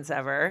impressions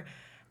ever.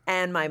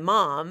 And my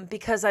mom,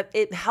 because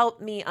it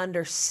helped me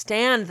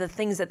understand the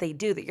things that they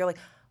do that you're like,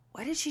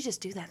 why did she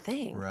just do that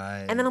thing?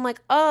 Right. And then I'm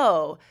like,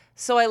 oh,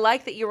 so I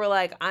like that you were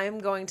like, I'm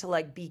going to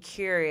like be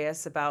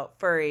curious about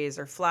furries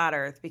or flat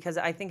earth because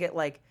I think it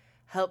like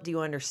helped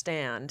you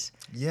understand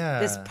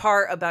this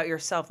part about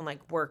yourself and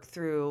like work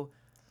through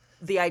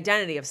the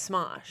identity of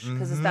Smosh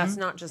because that's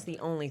not just the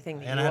only thing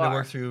that and you I are. had to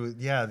work through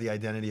the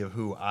identity of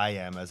who I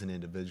am as an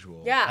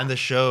individual. Yeah. And the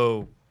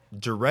show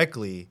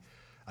directly,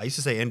 I used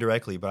to say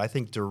indirectly, but I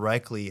think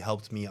directly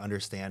helped me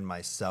understand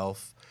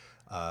myself,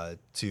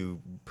 to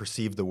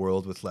perceive the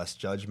world with less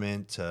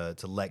judgment, to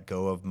let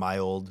go of my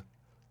old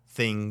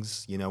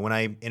things. You know, when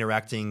I'm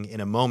interacting in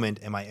a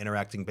moment, am I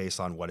interacting based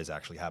on what is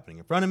actually happening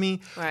in front of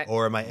me? Right.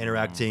 Or am I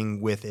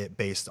interacting with it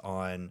based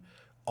on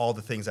all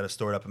the things that have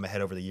stored up in my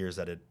head over the years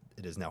that it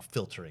is now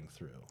filtering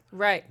through?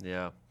 Right.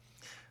 Yeah.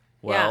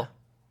 Well,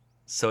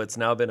 so it's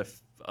now been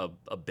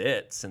a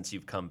bit since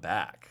you've come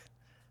back.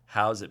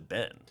 How's it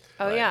been?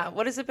 Oh yeah,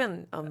 what has it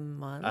been? A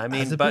month? I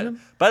mean,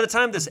 by the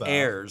time this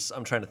airs,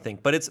 I'm trying to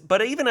think. But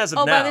even as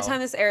of now. By the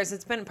time this airs,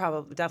 it's been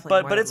probably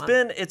definitely. But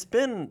it's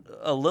been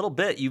a little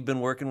bit. You've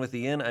been working with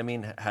Ian. I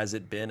mean, has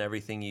it been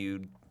everything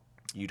you'd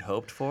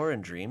hoped for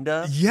and dreamed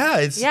of? Yeah,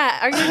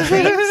 are your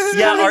dreams?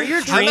 Are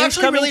your dreams I'm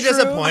actually coming really true?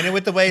 disappointed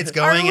with the way it's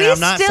going, we and I'm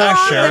not still so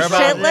on sure the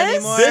about shit it list?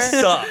 anymore. This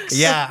sucks.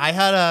 Yeah, I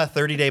had a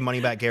 30-day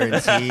money-back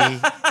guarantee,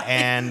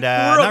 and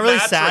not really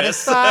mattress.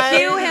 satisfied.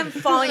 Cue him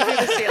falling through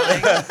the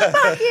ceiling.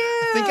 Fuck you.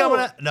 I think I'm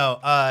gonna no.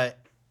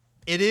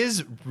 It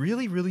is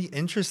really, really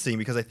interesting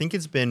because I think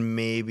it's been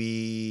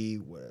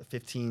maybe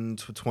 15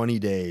 to 20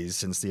 days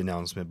since the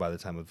announcement by the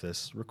time of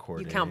this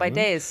recording. You count by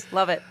days.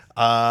 Love it.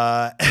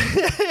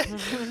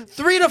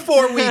 3 to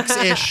 4 weeks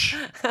ish.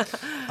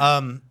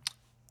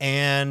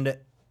 And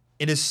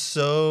it is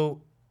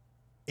so.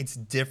 It's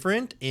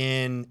different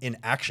in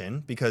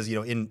action because, you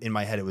know, in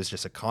my head, it was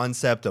just a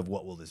concept of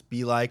what will this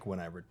be like when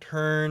I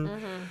return,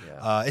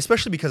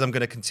 especially because I'm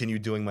going to continue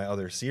doing my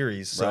other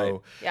series.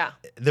 So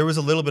there was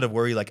a little bit of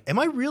worry, like, am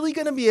I really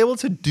going to be able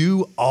to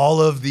do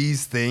all of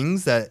these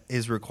things that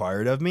is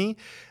required of me?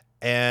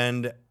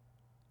 And,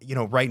 you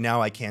know, right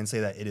now I can say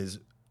that it is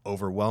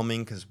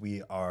overwhelming because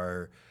we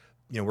are,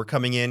 you know, we're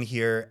coming in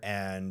here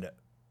and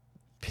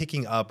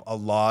picking up a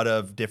lot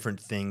of different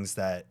things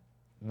that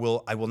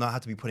I will not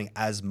have to be putting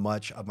as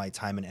much of my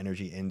time and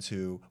energy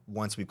into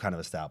once we've kind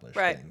of established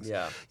things.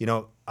 Yeah. You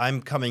know,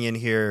 I'm coming in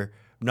here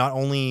not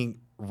only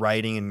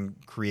writing and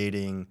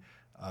creating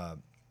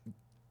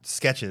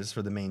sketches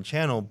for the main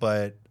channel,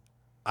 but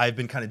I've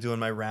been kind of doing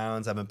my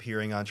rounds. I'm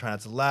appearing on Try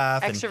Not to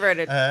Laugh.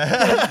 Extroverted.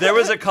 There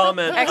was a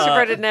comment.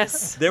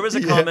 Extrovertedness. There was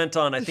a comment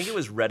on, I think it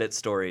was Reddit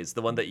Stories,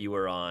 the one that you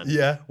were on.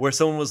 Yeah. Where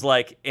someone was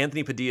like,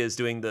 Anthony Padilla is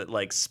doing the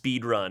like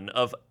speed run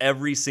of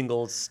every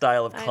single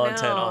style of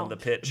content on the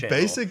Pit channel.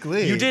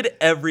 Basically. You did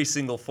every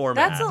single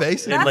format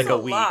Basically. in like a a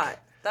week. Lot.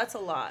 That's a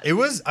lot. It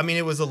was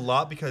a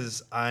lot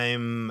because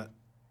I'm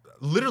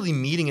literally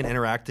meeting and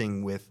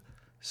interacting with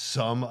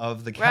some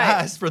of the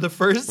cast for the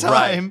first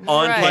time.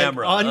 On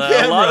camera. On A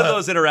camera. lot of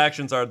those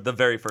interactions are the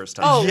very first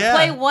time. Oh,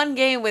 play one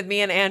game with me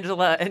and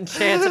Angela and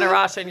Chance and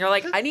Arasha, and you're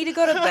like, I need to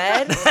go to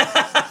bed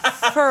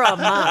for a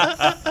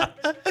month.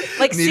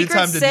 Like Needed Secret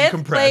time to Sith,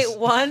 decompress. play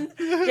one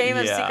game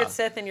of Yeah. Secret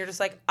Sith, and you're just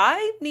like,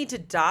 I need to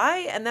die,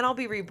 and then I'll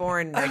be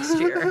reborn next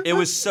year. It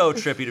was so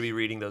trippy to be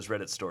reading those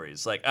Reddit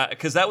stories, like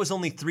because that was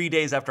only 3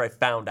 days after I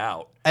found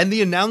out. And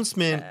the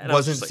announcement I was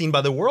wasn't just like, seen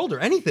by the world or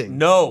anything.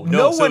 No.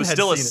 So one it was had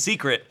still a seen it.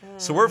 secret.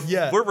 So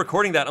we're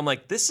recording that. I'm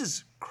like, this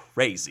is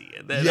crazy.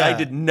 I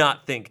did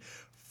not think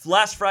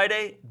last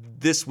Friday,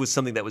 this was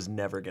something that was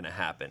never going to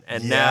happen.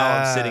 And now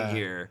I'm sitting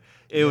here.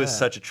 It was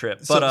such a trip.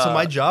 But, so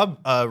my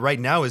job right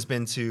now has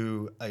been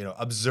to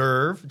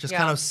observe, just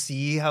kind of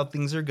see how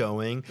things are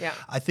going. Yeah.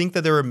 I think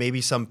that there were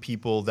maybe some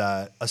people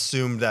that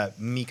assumed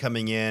that me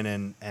coming in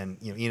and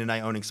Ian and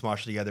I owning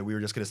Smosh together, we were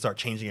just going to start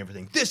changing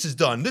everything. This is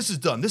done. This is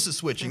done. This is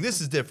switching.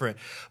 This is different.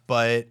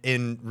 But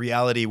in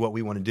reality, what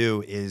we want to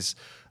do is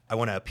I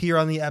want to appear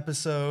on the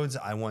episodes.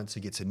 I want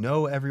to get to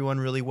know everyone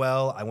really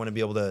well. I want to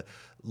be able to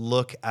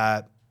look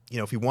at,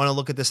 if we want to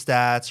look at the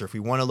stats or if we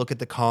want to look at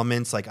the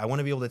comments, like I want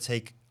to be able to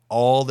take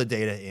all the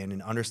data in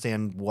and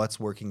understand what's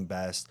working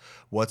best,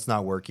 what's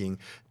not working,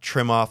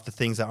 trim off the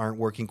things that aren't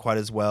working quite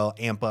as well,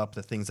 amp up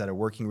the things that are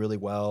working really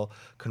well,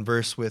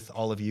 converse with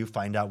all of you,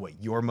 find out what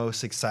you're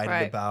most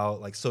excited about,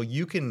 like so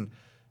you can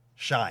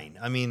shine.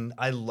 I mean,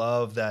 I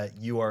love that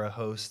you are a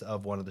host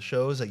of one of the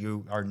shows, that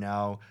you are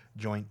now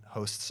joint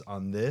hosts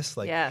on this.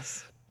 Like,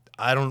 Yes.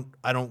 I don't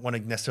want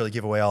to necessarily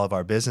give away all of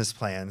our business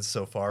plans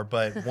so far,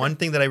 but one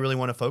thing that I really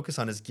want to focus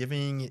on is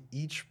giving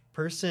each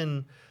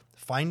person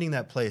finding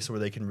that place where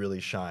they can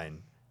really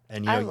shine.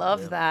 And I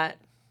love that.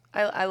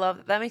 I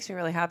love that. Makes me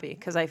really happy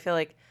because I feel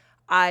like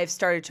I've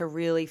started to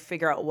really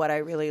figure out what I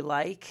really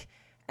like.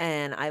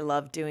 And I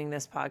love doing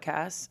this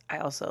podcast. I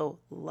also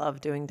love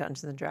doing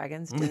Dungeons and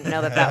Dragons. Didn't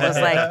know that was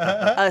like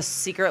a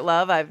secret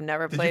love I've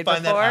never played before.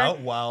 Did you find that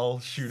out while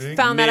shooting?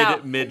 Found that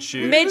out.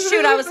 Mid-shoot.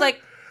 Mid-shoot, I was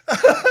like...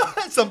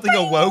 Something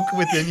awoke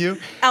within you?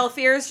 Elf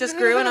ears just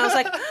grew and I was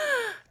like,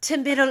 to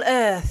Middle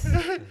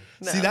Earth.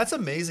 No. See, that's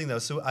amazing though.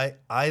 So I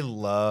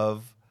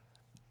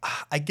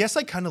guess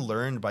I kind of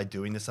learned by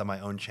doing this on my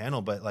own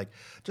channel, but like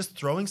just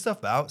throwing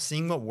stuff out,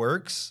 seeing what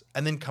works,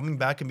 and then coming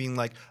back and being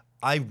like,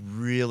 I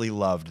really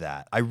loved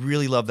that. I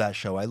really love that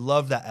show. I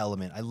love that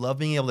element. I love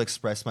being able to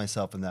express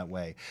myself in that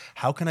way.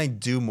 How can I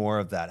do more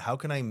of that? How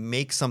can I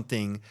make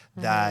something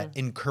that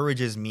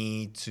encourages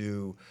me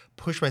to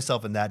push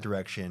myself in that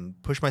direction,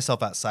 push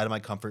myself outside of my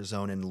comfort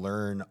zone and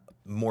learn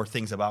more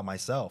things about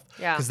myself?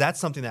 Yeah. Because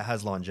that's something that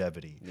has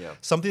longevity. Yeah.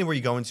 Something where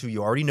you go into,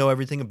 you already know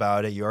everything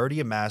about it. You're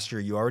already a master.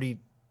 You already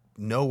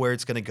know where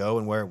it's going to go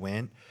and where it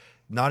went.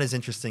 Not as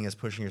interesting as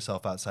pushing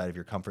yourself outside of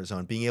your comfort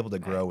zone, being able to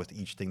grow with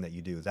each thing that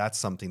you do. That's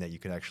something that you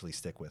can actually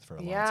stick with for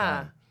a long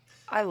time.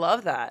 I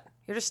love that.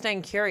 You're just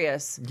staying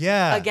curious.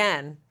 Yeah.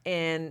 Again,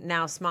 in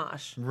now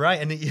Smosh.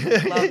 Right. And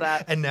Love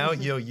that. And now,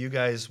 you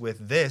guys with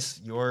this,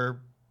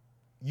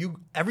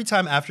 every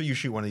time after you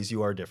shoot one of these,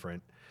 you are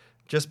different.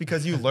 Just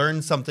because you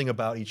learned something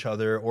about each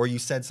other or you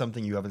said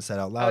something you haven't said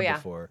out loud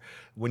before.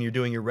 When you're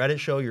doing your Reddit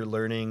show, you're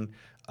learning.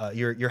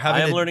 You're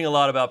learning a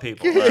lot about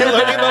people. You're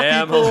learning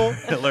about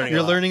people.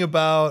 You're learning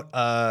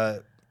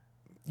about.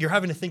 You're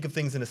having to think of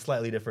things in a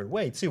slightly different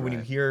way too. When you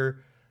hear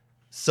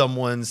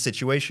someone's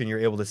situation, you're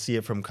able to see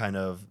it from kind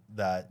of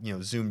that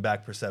zoomed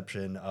back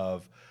perception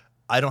of,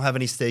 I don't have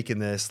any stake in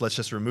this. Let's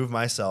just remove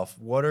myself.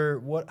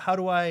 How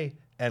do I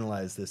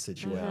analyze this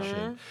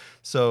situation?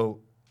 So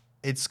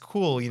it's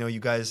cool, you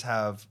guys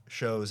have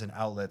shows and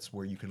outlets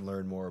where you can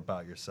learn more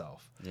about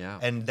yourself. Yeah.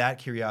 And that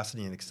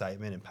curiosity and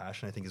excitement and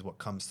passion, I think, is what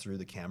comes through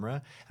the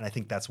camera. And I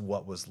think that's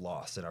what was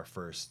lost in our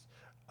first,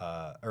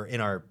 or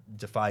in our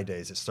Defy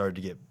days. It started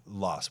to get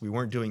lost. We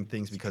weren't doing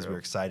things because we were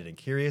excited and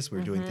curious. We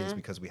were doing things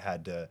because we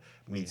had to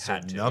meet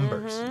certain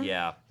numbers.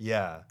 Yeah.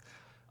 Yeah.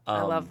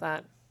 I love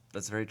that.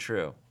 That's very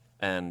true.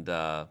 And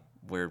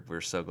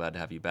we're so glad to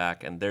have you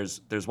back. And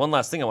there's one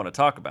last thing I want to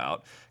talk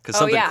about, because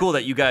something cool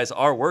that you guys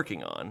are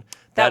working on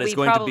that is we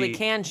going to probably be,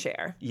 can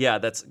share. Yeah,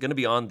 that's going to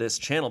be on this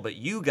channel. But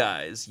you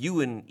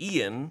and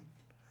Ian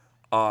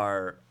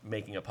are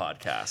making a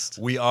podcast.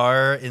 We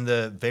are in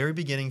the very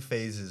beginning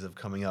phases of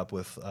coming up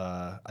with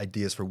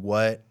ideas for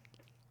what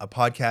a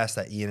podcast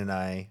that Ian and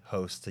I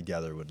host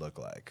together would look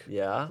like.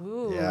 Yeah?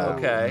 Ooh. Yeah.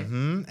 Okay.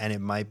 Mm-hmm. And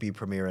it might be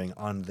premiering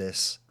on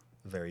this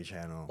very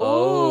channel.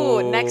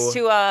 Ooh, next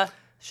to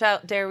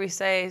dare we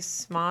say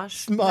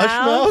Smosh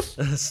Mouth?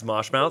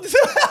 Smosh Mouth?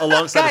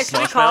 Alongside Guys, of should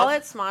we Smosh call Mouth?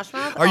 it Smosh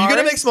Mouth? Are you going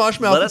to make Smosh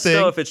Mouth Let a us thing?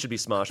 know if it should be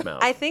Smosh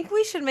Mouth. I think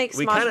we should make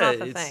Smosh Mouth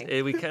a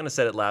thing. We kind of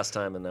said it last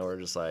time, and now we're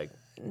just like,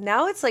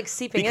 Now it's like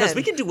seeping because in.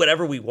 we can do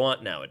whatever we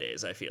want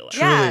nowadays, I feel like.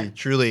 Yeah.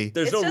 Truly.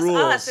 There's It's no just rules.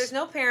 us. There's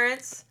no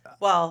parents.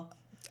 Well,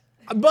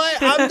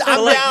 But I'm But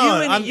like,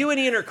 down. you and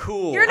Ian are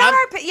cool. you're not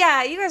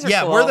yeah, you guys are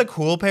Yeah, cool. we're the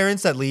cool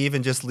parents that leave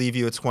and just leave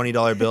you a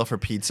 $20 bill for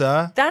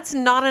pizza. That's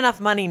not enough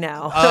money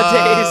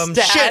nowadays,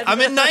 Dad. Shit,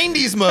 I'm in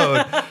 90s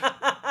mode.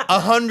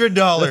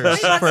 $100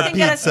 Let's for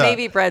get us pizza.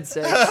 baby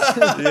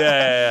breadsticks.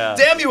 yeah.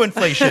 Damn you,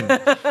 inflation.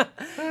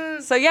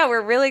 So yeah,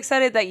 we're really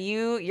excited that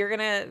you're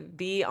gonna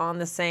be on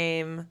the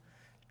same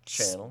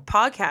Channel.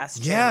 podcast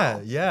Yeah,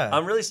 channel. yeah.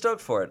 I'm really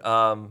stoked for it.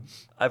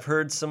 I've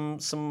heard some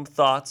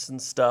thoughts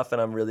and stuff,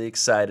 and I'm really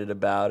excited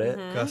about it.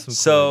 Mm-hmm. Got some cool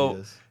So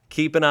ideas.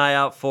 keep an eye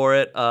out for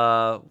it.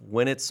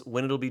 When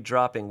it'll be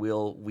dropping, we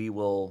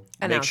will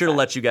make Announce sure to that.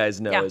 let you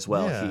guys know Yeah. as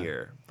well Yeah.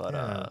 here. But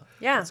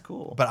Yeah. that's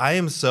cool. But I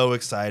am so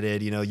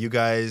excited. You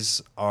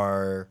guys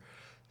are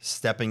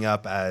stepping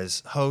up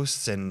as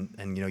hosts, and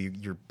you know,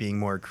 you're being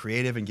more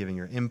creative and giving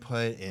your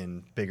input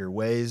in bigger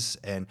ways.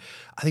 And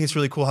I think it's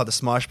really cool how the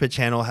Smosh Pit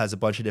channel has a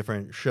bunch of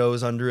different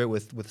shows under it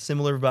with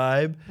similar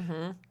vibe.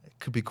 It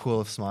could be cool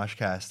if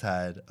Smoshcast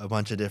had a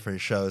bunch of different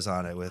shows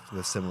on it with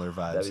similar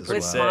vibes That'd be as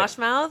pretty well. sick. Smosh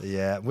Mouth.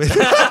 Yeah. With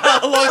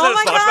Oh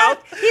my God,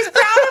 he's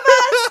proud of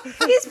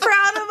us. He's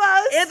proud of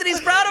us. Anthony's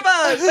proud of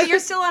us. But you're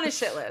still on his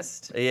shit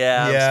list.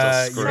 Yeah, I'm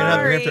yeah, still you're gonna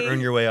screwed. have to Sorry. earn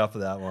your way off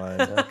of that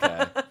one.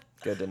 Okay,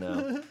 good to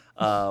know.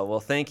 Well,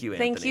 thank you,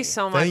 Anthony. Thank you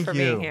so much Thank for you.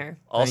 being here.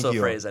 Also, Thank a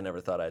you. phrase I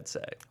never thought I'd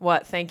say.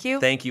 What? Thank you.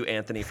 Thank you,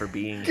 Anthony, for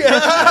being here.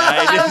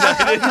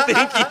 I didn't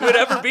think you would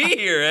ever be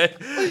here.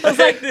 I was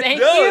like, thank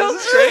No, you.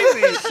 this is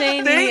crazy.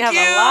 Shane, Thank you have you.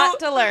 a lot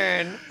to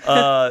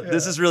learn.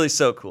 This is really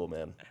so cool,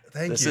 man.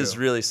 This is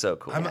really so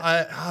cool.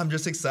 I'm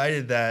just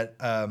excited that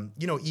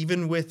you know,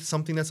 even with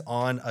something that's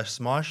on a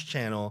Smosh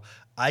channel,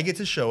 I get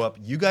to show up.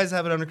 You guys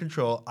have it under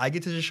control. I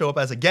get to just show up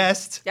as a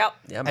guest. Yep.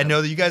 Yeah, And man.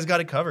 know that you guys got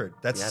it covered.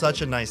 That's Yeah, such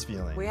dude. a nice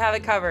feeling. We have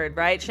it covered,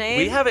 right, Shane?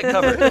 We have it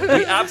covered.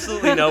 We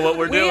absolutely know what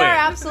we're We doing. are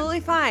absolutely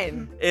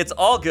fine. It's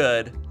all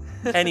good.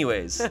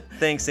 Anyways,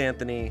 thanks,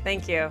 Anthony.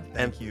 Thank you.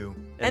 Thank you.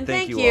 And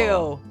thank you. you.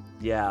 all.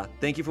 Yeah,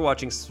 thank you for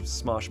watching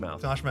Smosh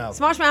Mouth. Smosh Mouth.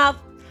 Smosh Mouth.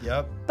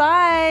 Yep.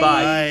 Bye. Bye.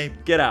 Bye.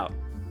 Get out.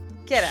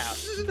 Get out.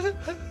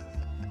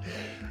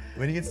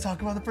 When you get to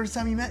talk about the first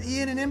time you met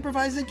Ian and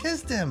improvised and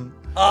kissed him.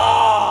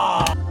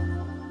 Ah!